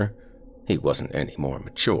older, he wasn't any more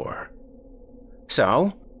mature.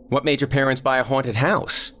 "So, what made your parents buy a haunted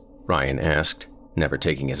house?" Ryan asked, never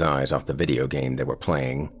taking his eyes off the video game they were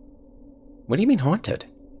playing. "What do you mean haunted?"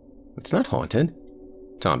 "It's not haunted,"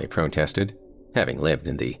 Tommy protested, having lived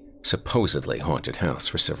in the supposedly haunted house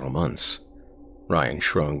for several months. Ryan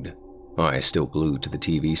shrugged, eyes still glued to the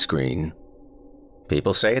TV screen.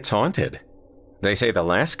 "People say it's haunted. They say the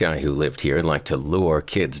last guy who lived here liked to lure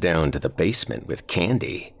kids down to the basement with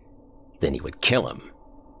candy. Then he would kill them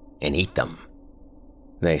and eat them.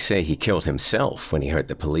 They say he killed himself when he heard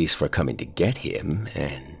the police were coming to get him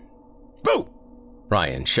and—" "Boo!"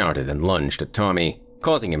 Ryan shouted and lunged at Tommy,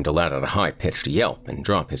 causing him to let out a high-pitched yelp and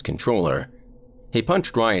drop his controller. He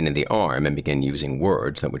punched Ryan in the arm and began using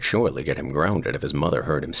words that would surely get him grounded if his mother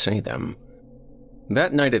heard him say them.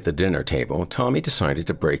 That night at the dinner table, Tommy decided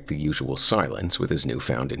to break the usual silence with his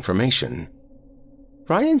newfound information.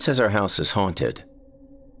 "Ryan says our house is haunted."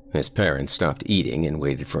 His parents stopped eating and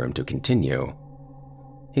waited for him to continue.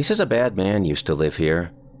 "He says a bad man used to live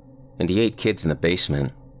here, and he ate kids in the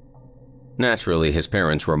basement." Naturally, his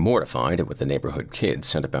parents were mortified at what the neighborhood kids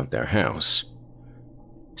said about their house.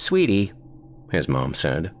 "Sweetie," his mom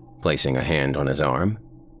said, placing a hand on his arm,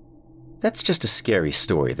 "that's just a scary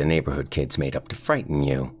story the neighborhood kids made up to frighten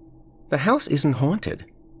you. The house isn't haunted,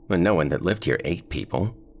 and no one that lived here ate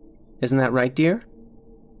people. Isn't that right, dear?"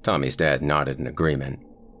 Tommy's dad nodded in agreement.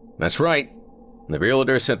 "That's right. The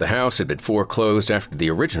realtor said the house had been foreclosed after the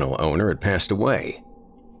original owner had passed away."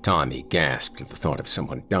 Tommy gasped at the thought of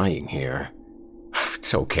someone dying here.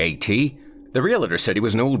 "It's okay, T. The realtor said he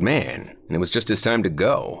was an old man, and it was just his time to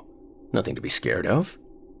go. Nothing to be scared of."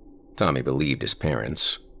 Tommy believed his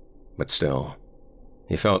parents, but still,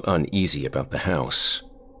 he felt uneasy about the house,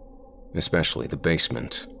 especially the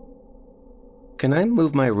basement. "Can I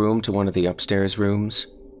move my room to one of the upstairs rooms?"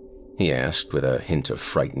 he asked with a hint of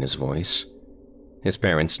fright in his voice. His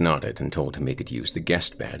parents nodded and told him he could use the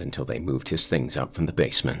guest bed until they moved his things up from the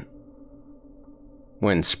basement.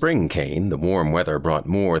 When spring came, the warm weather brought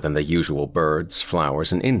more than the usual birds,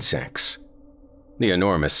 flowers, and insects. The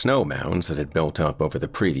enormous snow mounds that had built up over the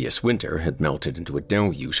previous winter had melted into a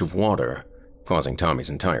deluge of water, causing Tommy's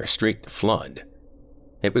entire street to flood.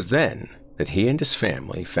 It was then that he and his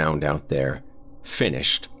family found out their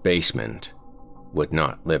finished basement would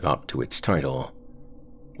not live up to its title.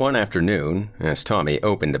 One afternoon, as Tommy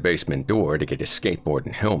opened the basement door to get his skateboard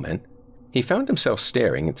and helmet, he found himself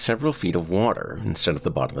staring at several feet of water instead of the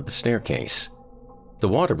bottom of the staircase. The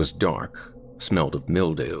water was dark, smelled of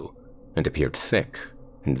mildew, and appeared thick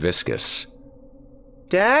and viscous.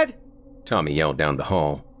 "Dad?" Tommy yelled down the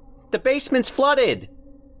hall. "The basement's flooded!"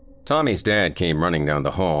 Tommy's dad came running down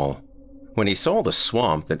the hall. When he saw the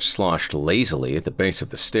swamp that sloshed lazily at the base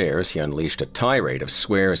of the stairs, he unleashed a tirade of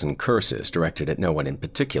swears and curses directed at no one in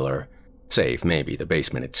particular, save maybe the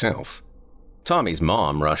basement itself. Tommy's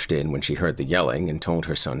mom rushed in when she heard the yelling and told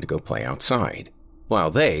her son to go play outside,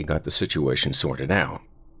 while they got the situation sorted out.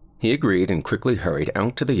 He agreed and quickly hurried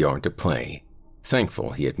out to the yard to play,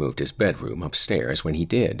 thankful he had moved his bedroom upstairs when he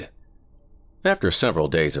did. After several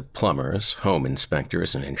days of plumbers, home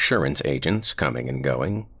inspectors, and insurance agents coming and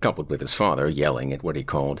going, coupled with his father yelling at what he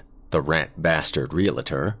called the rat bastard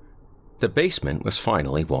realtor, the basement was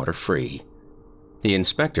finally water-free. The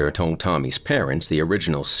inspector told Tommy's parents the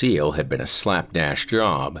original seal had been a slapdash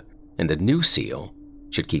job, and the new seal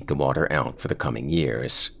should keep the water out for the coming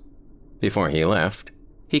years. Before he left,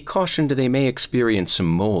 he cautioned they may experience some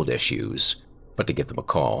mold issues, but to give them a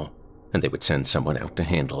call, and they would send someone out to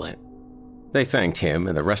handle it. They thanked him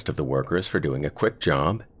and the rest of the workers for doing a quick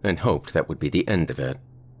job and hoped that would be the end of it.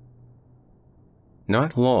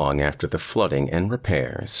 Not long after the flooding and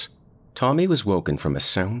repairs, Tommy was woken from a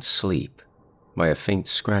sound sleep by a faint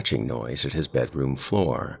scratching noise at his bedroom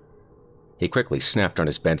floor. He quickly snapped on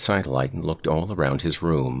his bedside light and looked all around his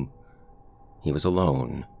room. He was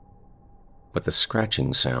alone, but the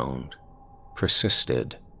scratching sound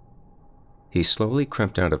persisted. He slowly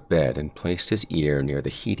crept out of bed and placed his ear near the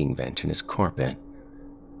heating vent in his carpet.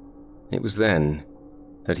 It was then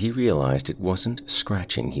that he realized it wasn't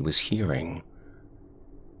scratching he was hearing.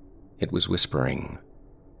 It was whispering.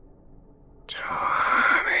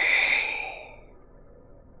 "Tommy."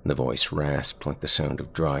 The voice rasped like the sound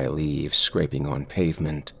of dry leaves scraping on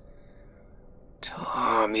pavement.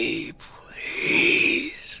 "Tommy,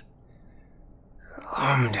 please.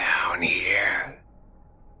 Come down here.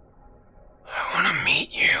 I want to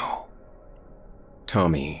meet you."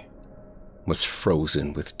 Tommy was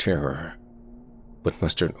frozen with terror, but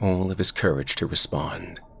mustered all of his courage to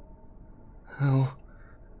respond. Who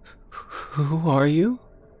are you?"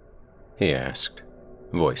 he asked,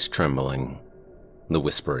 voice trembling. The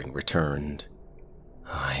whispering returned.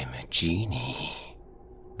 "I'm a genie,"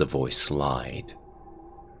 the voice lied.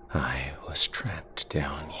 "I was trapped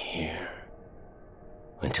down here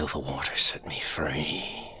until the water set me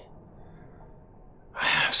free. I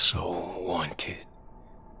have so wanted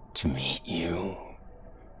to meet you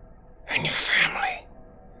and your family.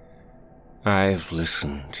 I've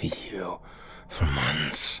listened to you for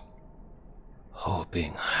months,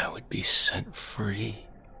 hoping I would be set free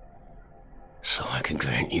so I could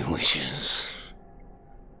grant you wishes."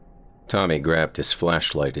 Tommy grabbed his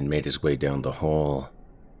flashlight and made his way down the hall.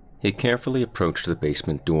 He carefully approached the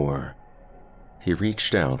basement door. He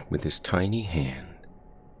reached out with his tiny hand,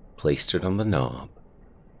 placed it on the knob,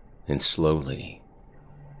 and slowly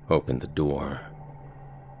opened the door.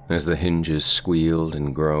 As the hinges squealed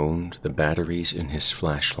and groaned, the batteries in his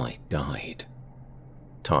flashlight died.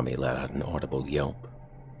 Tommy let out an audible yelp,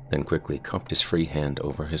 then quickly cupped his free hand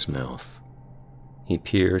over his mouth. He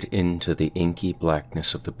peered into the inky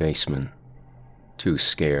blackness of the basement, too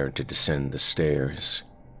scared to descend the stairs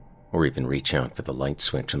or even reach out for the light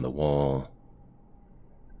switch on the wall.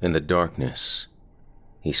 In the darkness,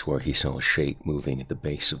 he swore he saw a shape moving at the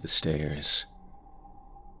base of the stairs.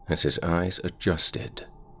 As his eyes adjusted,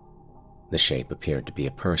 the shape appeared to be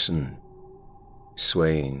a person,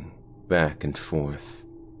 swaying back and forth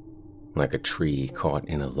like a tree caught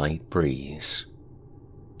in a light breeze.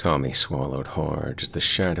 Tommy swallowed hard as the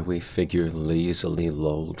shadowy figure lazily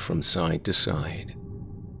lolled from side to side.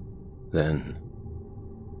 Then,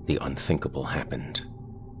 the unthinkable happened.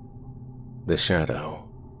 The shadow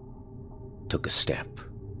took a step.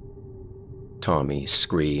 Tommy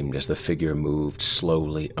screamed as the figure moved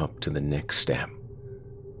slowly up to the next step,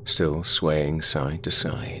 still swaying side to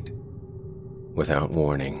side. Without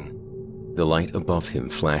warning, the light above him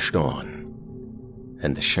flashed on,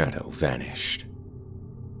 and the shadow vanished.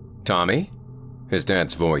 "Tommy?" His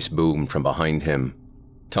dad's voice boomed from behind him.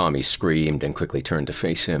 Tommy screamed and quickly turned to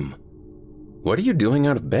face him. "What are you doing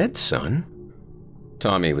out of bed, son?"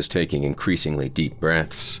 Tommy was taking increasingly deep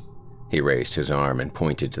breaths. He raised his arm and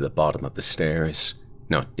pointed to the bottom of the stairs,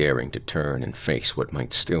 not daring to turn and face what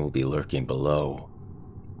might still be lurking below.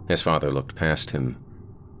 His father looked past him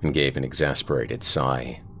and gave an exasperated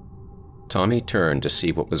sigh. Tommy turned to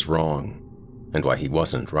see what was wrong and why he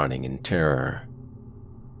wasn't running in terror.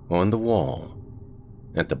 On the wall,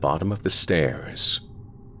 at the bottom of the stairs,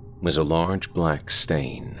 was a large black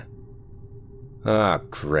stain. "Ah,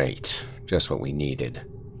 great. Just what we needed."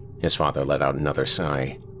 His father let out another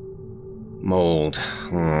sigh. "Mold.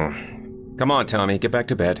 Come on, Tommy, get back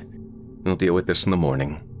to bed. We'll deal with this in the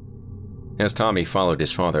morning." As Tommy followed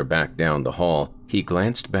his father back down the hall, he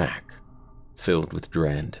glanced back, filled with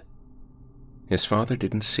dread. His father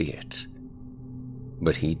didn't see it,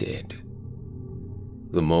 but he did.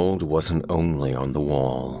 The mold wasn't only on the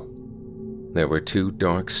wall. There were 2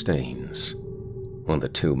 dark stains on the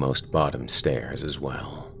 2 most bottom stairs as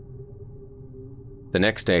well. The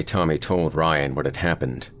next day, Tommy told Ryan what had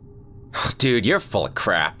happened. "Dude, you're full of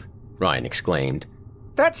crap," Ryan exclaimed.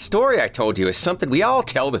 "That story I told you is something we all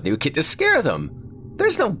tell the new kid to scare them.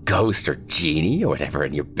 There's no ghost or genie or whatever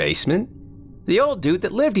in your basement. The old dude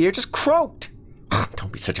that lived here just croaked.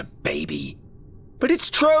 Don't be such a baby." "But it's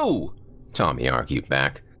true," Tommy argued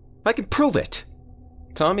back. "I can prove it."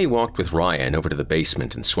 Tommy walked with Ryan over to the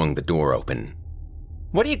basement and swung the door open.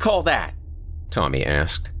 "What do you call that?" Tommy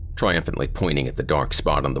asked, triumphantly pointing at the dark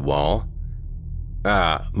spot on the wall.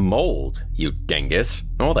 Mold, you dingus.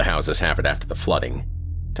 All the houses have it after the flooding."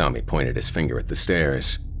 Tommy pointed his finger at the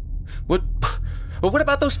stairs. What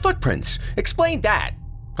about those footprints? Explain that,"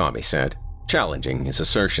 Tommy said, challenging his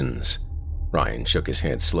assertions. Ryan shook his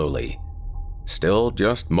head slowly. "Still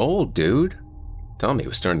just mold, dude." Tommy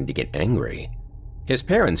was starting to get angry. His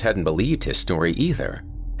parents hadn't believed his story either,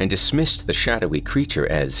 and dismissed the shadowy creature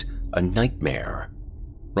as a nightmare.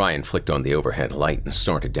 Ryan flicked on the overhead light and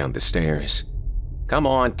started down the stairs. "Come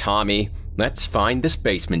on, Tommy, let's find this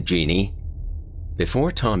basement genie."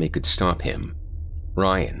 Before Tommy could stop him,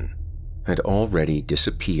 Ryan had already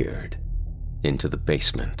disappeared into the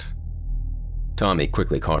basement. Tommy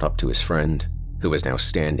quickly caught up to his friend, who was now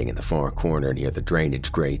standing in the far corner near the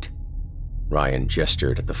drainage grate. Ryan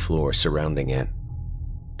gestured at the floor surrounding it.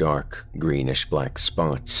 Dark, greenish-black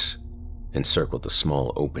spots encircled the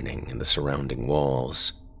small opening in the surrounding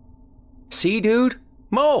walls. "See, dude?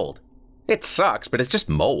 Mold! It sucks, but it's just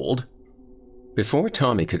mold." Before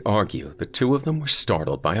Tommy could argue, the 2 of them were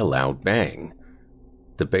startled by a loud bang.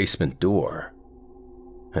 The basement door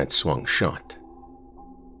had swung shut.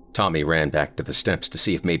 Tommy ran back to the steps to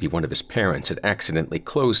see if maybe one of his parents had accidentally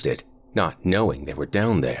closed it, not knowing they were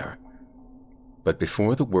down there. But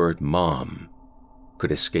before the word "Mom"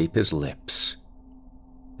 could escape his lips,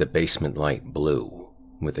 the basement light blew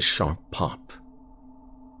with a sharp pop.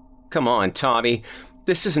 "Come on, Tommy,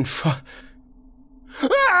 this isn't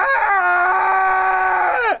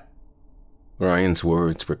Ryan's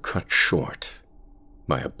words were cut short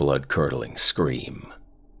by a blood-curdling scream.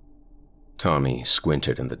 Tommy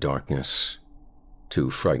squinted in the darkness, too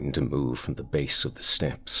frightened to move from the base of the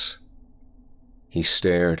steps. He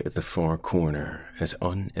stared at the far corner as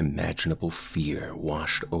unimaginable fear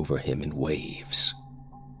washed over him in waves.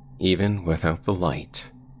 Even without the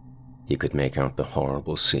light, he could make out the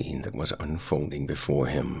horrible scene that was unfolding before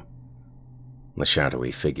him. The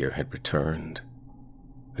shadowy figure had returned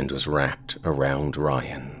and was wrapped around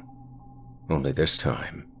Ryan. Only this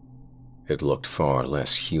time, it looked far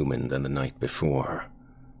less human than the night before.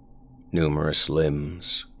 Numerous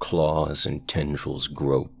limbs, claws, and tendrils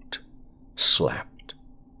groped, slapped,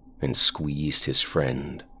 and squeezed his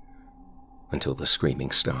friend until the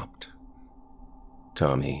screaming stopped.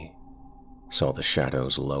 Tommy saw the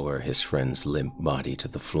shadows lower his friend's limp body to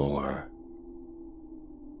the floor.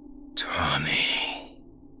 "Tommy,"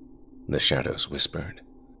 the shadows whispered.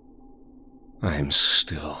 "I'm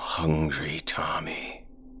still hungry, Tommy."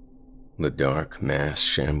 The dark mass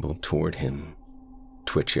shambled toward him,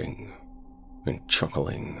 twitching and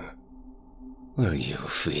chuckling. "Will you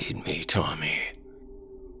feed me, Tommy?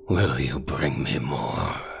 Will you bring me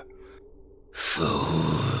more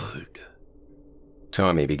food?"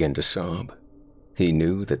 Tommy began to sob. He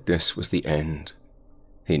knew that this was the end.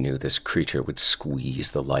 He knew this creature would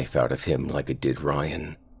squeeze the life out of him like it did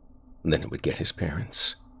Ryan. Then it would get his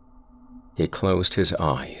parents. He closed his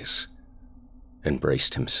eyes and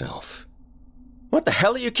braced himself. "What the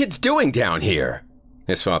hell are you kids doing down here?"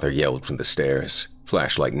 his father yelled from the stairs,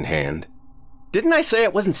 flashlight in hand. "Didn't I say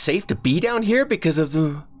it wasn't safe to be down here because of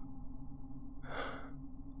the..."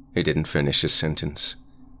 He didn't finish his sentence.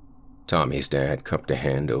 Tommy's dad cupped a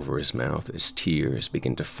hand over his mouth as tears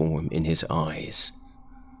began to form in his eyes.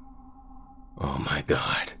 "Oh my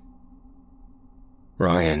God.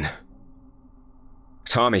 Ryan.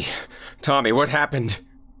 Tommy, what happened?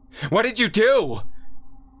 What did you do?"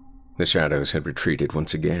 The shadows had retreated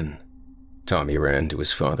once again. Tommy ran to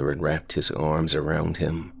his father and wrapped his arms around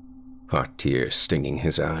him, hot tears stinging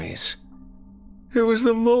his eyes. "It was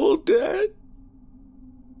the mold, Dad.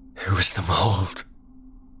 It was the mold."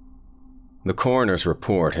 The coroner's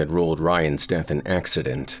report had ruled Ryan's death an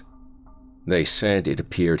accident. They said it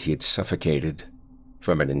appeared he had suffocated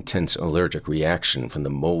from an intense allergic reaction from the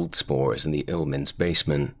mold spores in the Illman's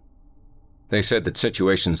basement. They said that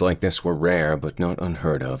situations like this were rare but not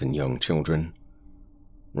unheard of in young children.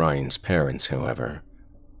 Ryan's parents, however,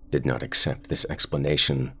 did not accept this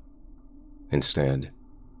explanation. Instead,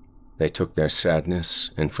 they took their sadness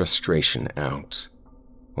and frustration out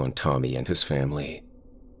on Tommy and his family.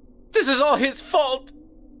 "This is all his fault!"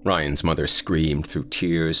 Ryan's mother screamed through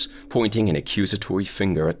tears, pointing an accusatory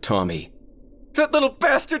finger at Tommy. "That little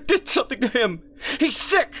bastard did something to him! He's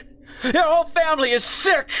sick! Our whole family is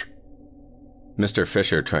sick!" Mr.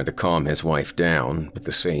 Fisher tried to calm his wife down, but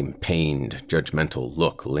the same pained, judgmental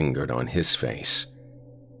look lingered on his face.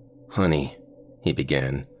 "Honey," he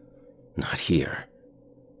began, "not here.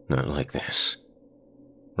 Not like this."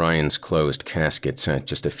 Ryan's closed casket sat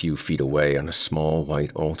just a few feet away on a small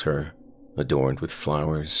white altar, adorned with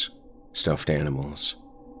flowers, stuffed animals,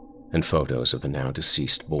 and photos of the now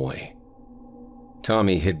deceased boy.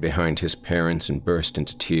 Tommy hid behind his parents and burst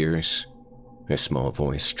into tears, his small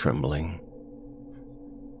voice trembling.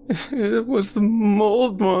 "It was the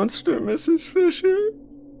mold monster, Mrs. Fisher."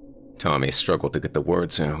 Tommy struggled to get the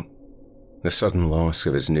words out. The sudden loss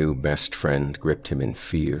of his new best friend gripped him in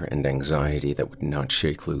fear and anxiety that would not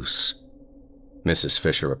shake loose. Mrs.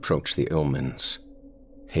 Fisher approached the Illmans,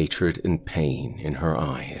 hatred and pain in her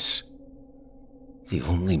eyes. "The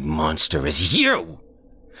only monster is you!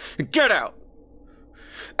 Get out!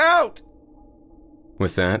 Out!"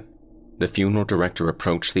 With that, the funeral director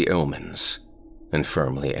approached the Illmans and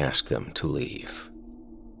firmly asked them to leave.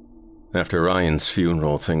 After Ryan's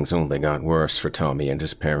funeral, things only got worse for Tommy and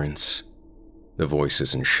his parents. The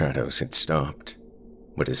voices and shadows had stopped,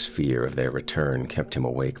 but his fear of their return kept him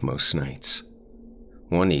awake most nights.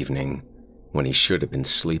 One evening, when he should have been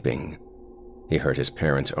sleeping, he heard his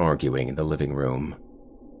parents arguing in the living room.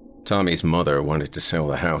 Tommy's mother wanted to sell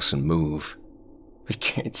the house and move. "We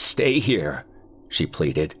can't stay here," she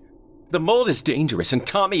pleaded. "The mold is dangerous and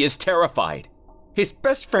Tommy is terrified. His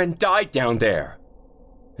best friend died down there."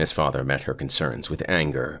 His father met her concerns with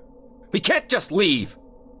anger. "We can't just leave.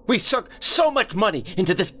 We sunk so much money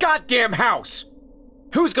into this goddamn house.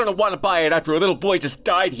 Who's gonna want to buy it after a little boy just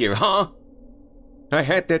died here, huh? I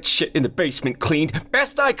had that shit in the basement cleaned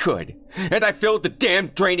best I could, and I filled the damn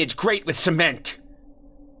drainage grate with cement.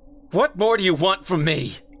 What more do you want from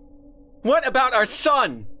me? What about our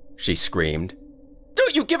son?" she screamed.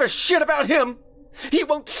 "Don't you give a shit about him? He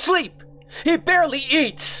won't sleep. He barely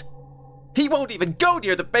eats. He won't even go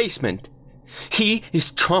near the basement. He is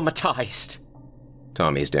traumatized."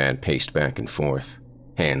 Tommy's dad paced back and forth,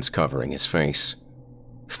 hands covering his face.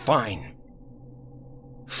 Fine.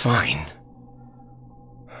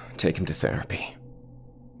 Take him to therapy.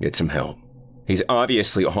 Get some help. He's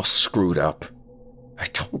obviously all screwed up. I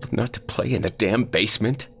told him not to play in the damn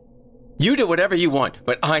basement. You do whatever you want,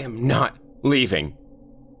 but I am not leaving."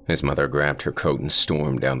 His mother grabbed her coat and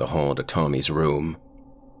stormed down the hall to Tommy's room.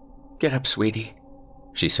 "Get up, sweetie,"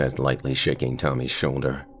 she said, lightly shaking Tommy's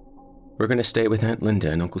shoulder. "We're going to stay with Aunt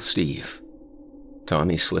Linda and Uncle Steve."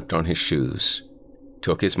 Tommy slipped on his shoes,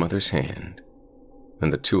 took his mother's hand,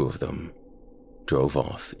 and the two of them drove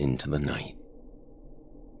off into the night.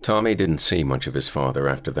 Tommy didn't see much of his father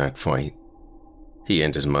after that fight. He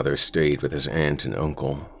and his mother stayed with his aunt and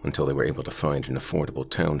uncle until they were able to find an affordable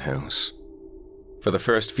townhouse. For the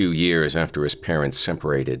first few years after his parents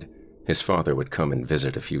separated, his father would come and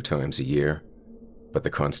visit a few times a year, but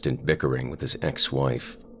the constant bickering with his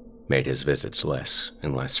ex-wife made his visits less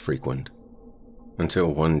and less frequent.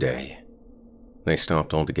 Until one day, they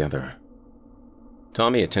stopped altogether.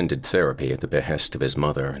 Tommy attended therapy at the behest of his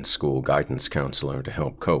mother and school guidance counselor to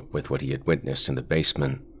help cope with what he had witnessed in the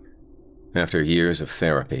basement. After years of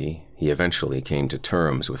therapy, he eventually came to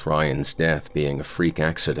terms with Ryan's death being a freak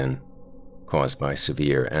accident caused by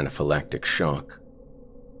severe anaphylactic shock.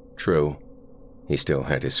 True, He still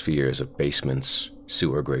had his fears of basements,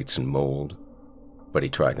 sewer grates, and mold, but he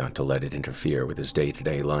tried not to let it interfere with his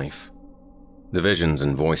day-to-day life. The visions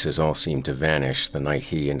and voices all seemed to vanish the night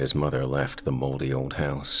he and his mother left the moldy old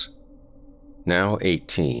house. Now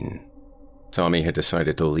 18, Tommy had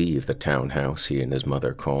decided to leave the townhouse he and his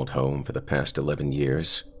mother called home for the past 11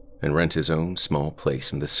 years and rent his own small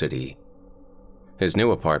place in the city. His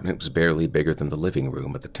new apartment was barely bigger than the living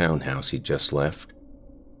room at the townhouse he'd just left,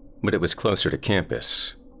 but it was closer to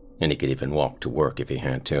campus, and he could even walk to work if he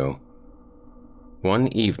had to. One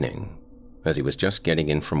evening, as he was just getting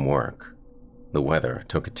in from work, the weather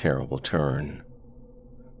took a terrible turn.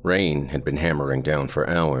 Rain had been hammering down for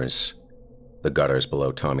hours, the gutters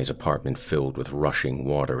below Tommy's apartment filled with rushing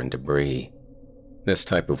water and debris. This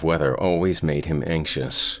type of weather always made him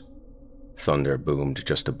anxious. Thunder boomed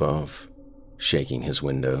just above, shaking his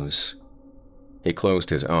windows. He closed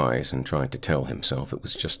his eyes and tried to tell himself it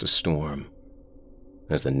was just a storm.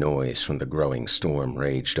 As the noise from the growing storm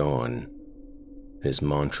raged on, his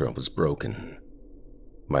mantra was broken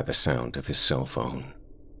by the sound of his cell phone.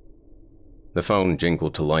 The phone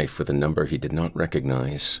jingled to life with a number he did not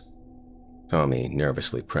recognize. Tommy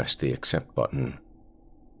nervously pressed the accept button.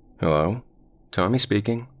 "Hello? Tommy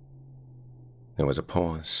speaking?" There was a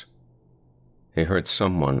pause. He heard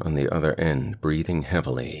someone on the other end breathing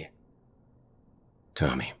heavily.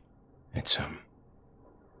 "Tommy, it's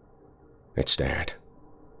Dad.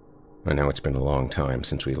 I know it's been a long time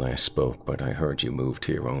since we last spoke, but I heard you moved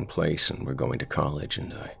to your own place and were going to college,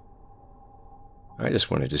 and I just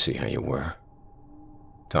wanted to see how you were."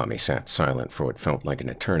 Tommy sat silent for what felt like an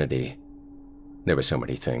eternity. There were so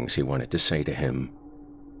many things he wanted to say to him,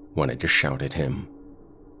 wanted to shout at him.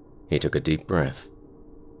 He took a deep breath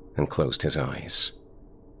and closed his eyes.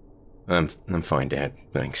 I'm fine, Dad,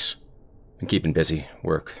 thanks. Been keeping busy,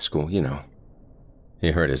 work, school, you know." He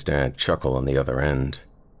heard his dad chuckle on the other end.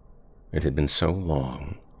 It had been so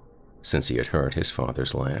long since he had heard his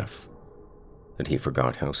father's laugh that he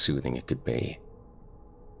forgot how soothing it could be.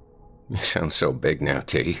 "You sound so big now,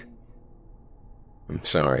 T. I'm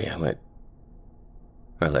sorry I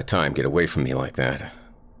let time get away from me like that.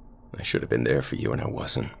 I should have been there for you and I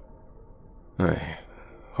wasn't. I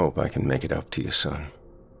hope I can make it up to you, son.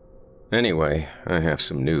 Anyway, I have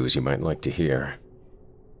some news you might like to hear.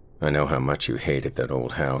 I know how much you hated that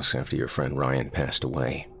old house after your friend Ryan passed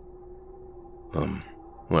away.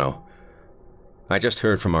 Well, I just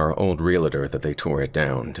heard from our old realtor that they tore it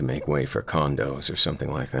down to make way for condos or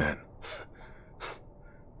something like that.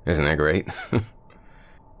 Isn't that great?"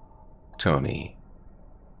 Tommy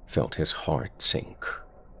felt his heart sink.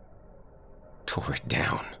 Tore it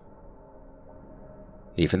down.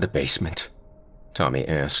 "Even the basement?" Tommy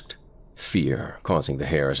asked, fear causing the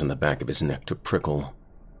hairs on the back of his neck to prickle.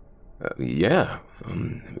 Yeah,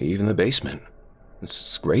 even the basement.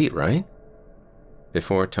 It's great, right?"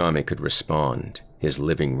 Before Tommy could respond, his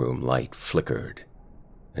living room light flickered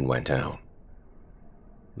and went out.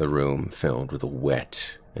 The room filled with a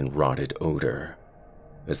wet and rotted odor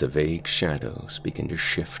as the vague shadows began to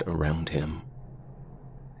shift around him.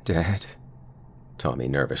 "Dad," Tommy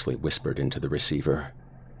nervously whispered into the receiver.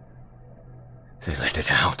 "They let it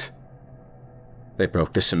out. They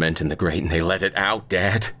broke the cement in the grate and they let it out,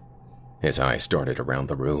 Dad." His eyes darted around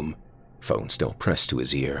the room, phone still pressed to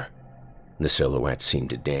his ear. The silhouette seemed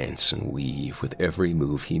to dance and weave with every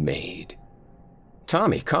move he made.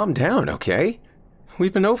 "Tommy, calm down, okay?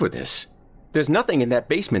 We've been over this. There's nothing in that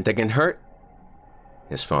basement that can hurt."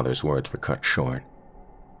 His father's words were cut short.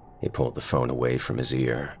 He pulled the phone away from his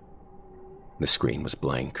ear. The screen was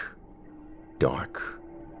blank, dark,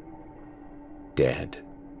 dead.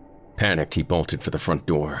 Panicked, he bolted for the front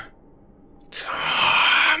door.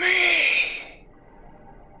 "Tommy!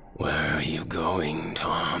 Where are you going,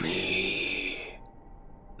 Tommy?"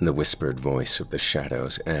 The whispered voice of the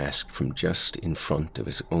shadows asked from just in front of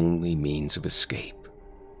his only means of escape.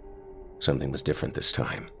 Something was different this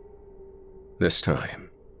time. This time,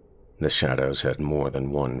 the shadows had more than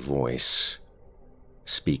one voice,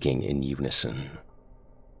 speaking in unison.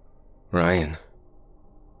 Ryan,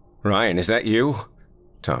 is that you?"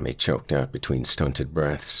 Tommy choked out between stunted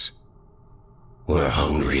breaths. "We're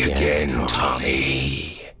hungry again,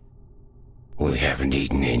 Tommy. We haven't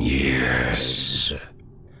eaten in years.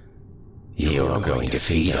 You're going to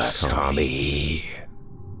feed us, Tommy.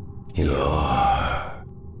 You're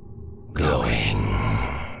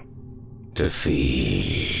going to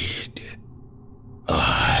feed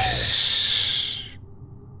us."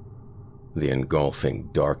 The engulfing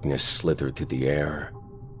darkness slithered through the air,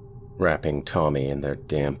 wrapping Tommy in their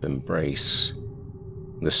damp embrace.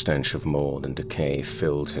 The stench of mold and decay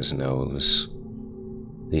filled his nose.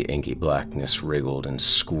 The inky blackness wriggled and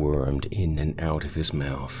squirmed in and out of his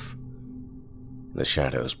mouth. The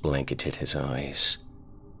shadows blanketed his eyes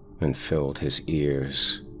and filled his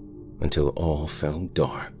ears until all fell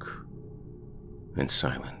dark and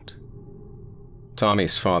silent.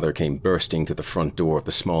 Tommy's father came bursting to the front door of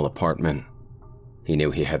the small apartment. He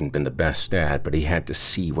knew he hadn't been the best dad, but he had to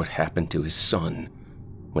see what happened to his son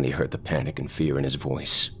when he heard the panic and fear in his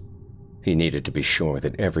voice. He needed to be sure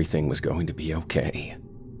that everything was going to be okay.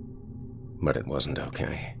 But it wasn't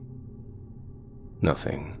okay.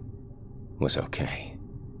 Nothing was okay.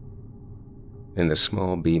 In the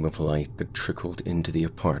small beam of light that trickled into the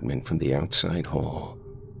apartment from the outside hall,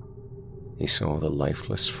 he saw the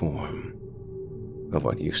lifeless form of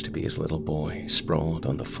what used to be his little boy sprawled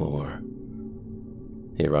on the floor.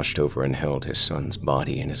 He rushed over and held his son's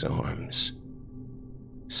body in his arms.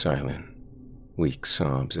 Silent, weak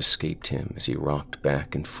sobs escaped him as he rocked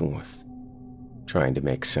back and forth, trying to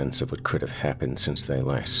make sense of what could have happened since they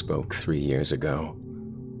last spoke 3 years ago.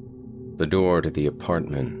 The door to the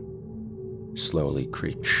apartment slowly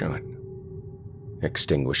creaked shut,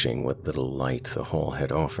 extinguishing what little light the hall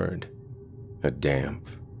had offered. A damp,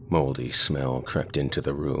 moldy smell crept into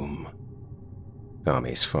the room.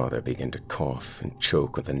 Tommy's father began to cough and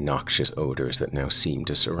choke with the noxious odors that now seemed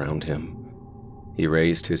to surround him. He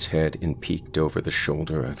raised his head and peeked over the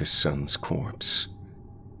shoulder of his son's corpse.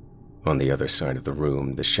 On the other side of the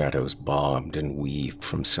room, the shadows bobbed and weaved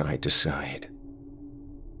from side to side.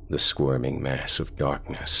 The squirming mass of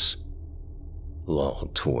darkness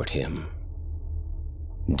lolled toward him.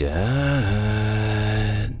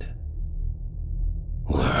 "Dad,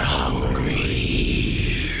 we're hungry."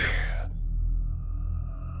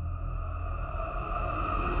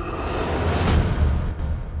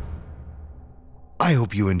 I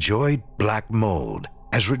hope you enjoyed Black Mold,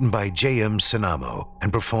 as written by J.M. Sinamo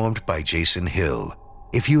and performed by Jason Hill.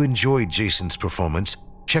 If you enjoyed Jason's performance,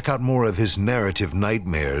 check out more of his narrative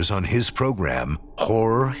nightmares on his program,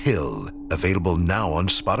 Horror Hill, available now on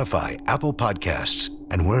Spotify, Apple Podcasts,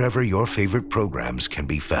 and wherever your favorite programs can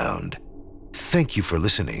be found. Thank you for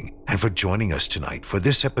listening and for joining us tonight for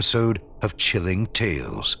this episode of Chilling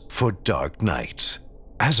Tales for Dark Nights.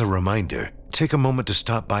 As a reminder, take a moment to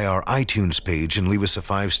stop by our iTunes page and leave us a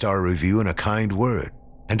 5-star review and a kind word,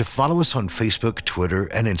 and to follow us on Facebook, Twitter,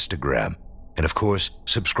 and Instagram. And of course,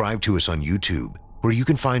 subscribe to us on YouTube, where you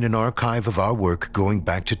can find an archive of our work going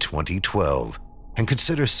back to 2012. And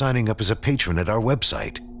consider signing up as a patron at our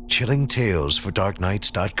website,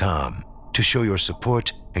 chillingtalesfordarknights.com, to show your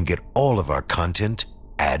support and get all of our content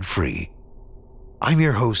ad-free. I'm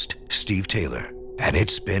your host, Steve Taylor, and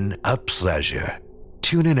it's been a pleasure.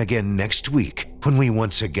 Tune in again next week when we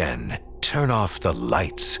once again turn off the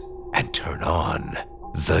lights and turn on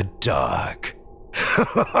the dark.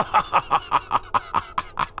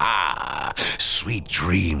 Sweet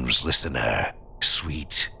dreams, listener.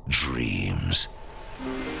 Sweet dreams.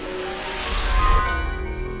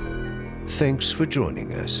 Thanks for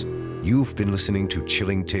joining us. You've been listening to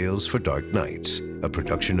Chilling Tales for Dark Nights, a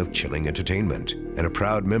production of Chilling Entertainment and a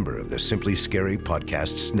proud member of the Simply Scary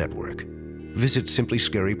Podcasts Network. Visit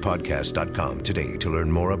simplyscarypodcast.com today to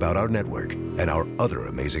learn more about our network and our other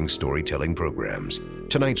amazing storytelling programs.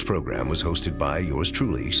 Tonight's program was hosted by yours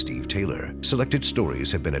truly, Steve Taylor. Selected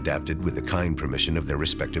stories have been adapted with the kind permission of their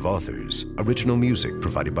respective authors. Original music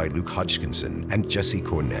provided by Luke Hodgkinson and Jesse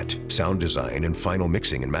Cornett. Sound design and final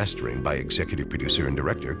mixing and mastering by executive producer and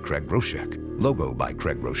director Craig Roshek. Logo by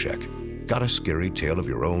Craig Roshek. Got a scary tale of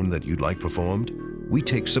your own that you'd like performed? We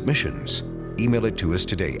take submissions. Email it to us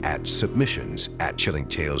today at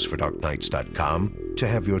submissions@chillingtalesfordarknights.com to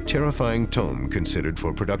have your terrifying tome considered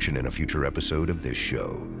for production in a future episode of this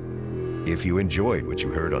show. If you enjoyed what you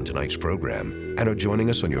heard on tonight's program and are joining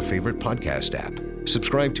us on your favorite podcast app,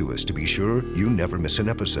 subscribe to us to be sure you never miss an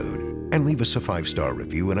episode, and leave us a 5-star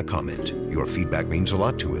review and a comment. Your feedback means a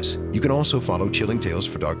lot to us. You can also follow Chilling Tales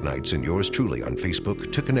for Dark Nights and yours truly on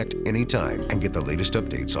Facebook to connect anytime and get the latest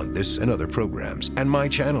updates on this and other programs and my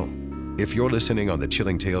channel. If you're listening on the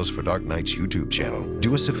Chilling Tales for Dark Nights YouTube channel,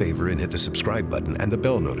 do us a favor and hit the subscribe button and the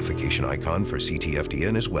bell notification icon for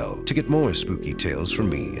CTFDN as well to get more spooky tales from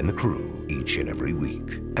me and the crew each and every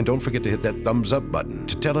week. And don't forget to hit that thumbs up button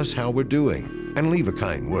to tell us how we're doing and leave a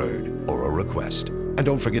kind word or a request. And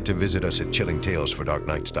don't forget to visit us at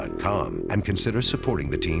chillingtalesfordarknights.com and consider supporting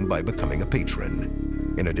the team by becoming a patron.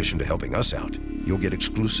 In addition to helping us out, you'll get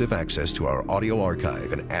exclusive access to our audio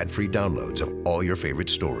archive and ad-free downloads of all your favorite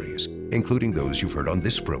stories, including those you've heard on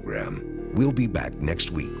this program. We'll be back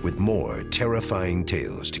next week with more terrifying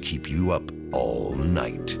tales to keep you up all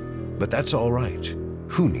night. But that's all right.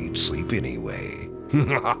 Who needs sleep anyway? You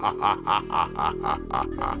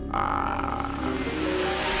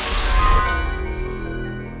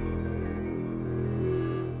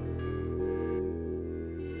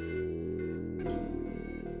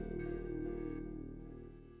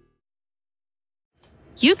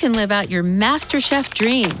can live out your MasterChef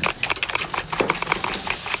dreams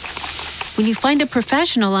when you find a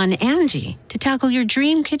professional on Angie to tackle your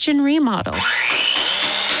dream kitchen remodel.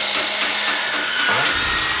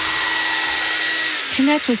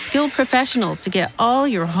 Connect with skilled professionals to get all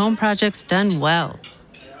your home projects done well.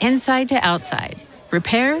 Inside to outside,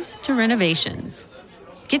 repairs to renovations.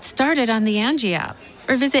 Get started on the Angie app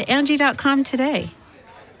or visit Angie.com today.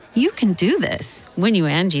 You can do this when you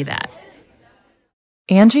Angie that.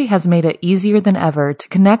 Angie has made it easier than ever to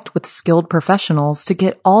connect with skilled professionals to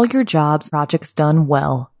get all your jobs projects done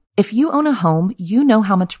well. If you own a home, you know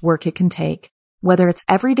how much work it can take, whether it's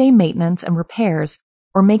everyday maintenance and repairs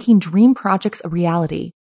or making dream projects a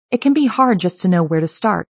reality. It can be hard just to know where to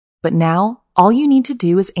start, but now all you need to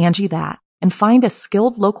do is Angie that and find a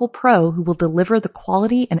skilled local pro who will deliver the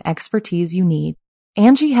quality and expertise you need.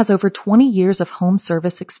 Angie has over 20 years of home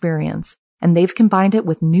service experience, and they've combined it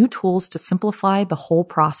with new tools to simplify the whole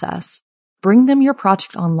process. Bring them your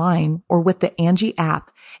project online or with the Angie app,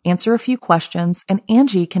 answer a few questions, and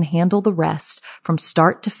Angie can handle the rest from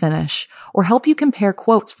start to finish, or help you compare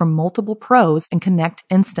quotes from multiple pros and connect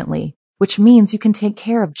instantly, which means you can take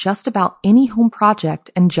care of just about any home project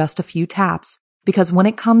in just a few taps. Because when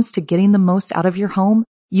it comes to getting the most out of your home,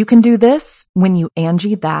 you can do this when you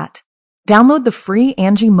Angie that. Download the free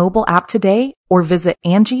Angie mobile app today or visit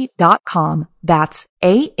Angie.com. That's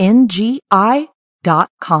ANGI.com.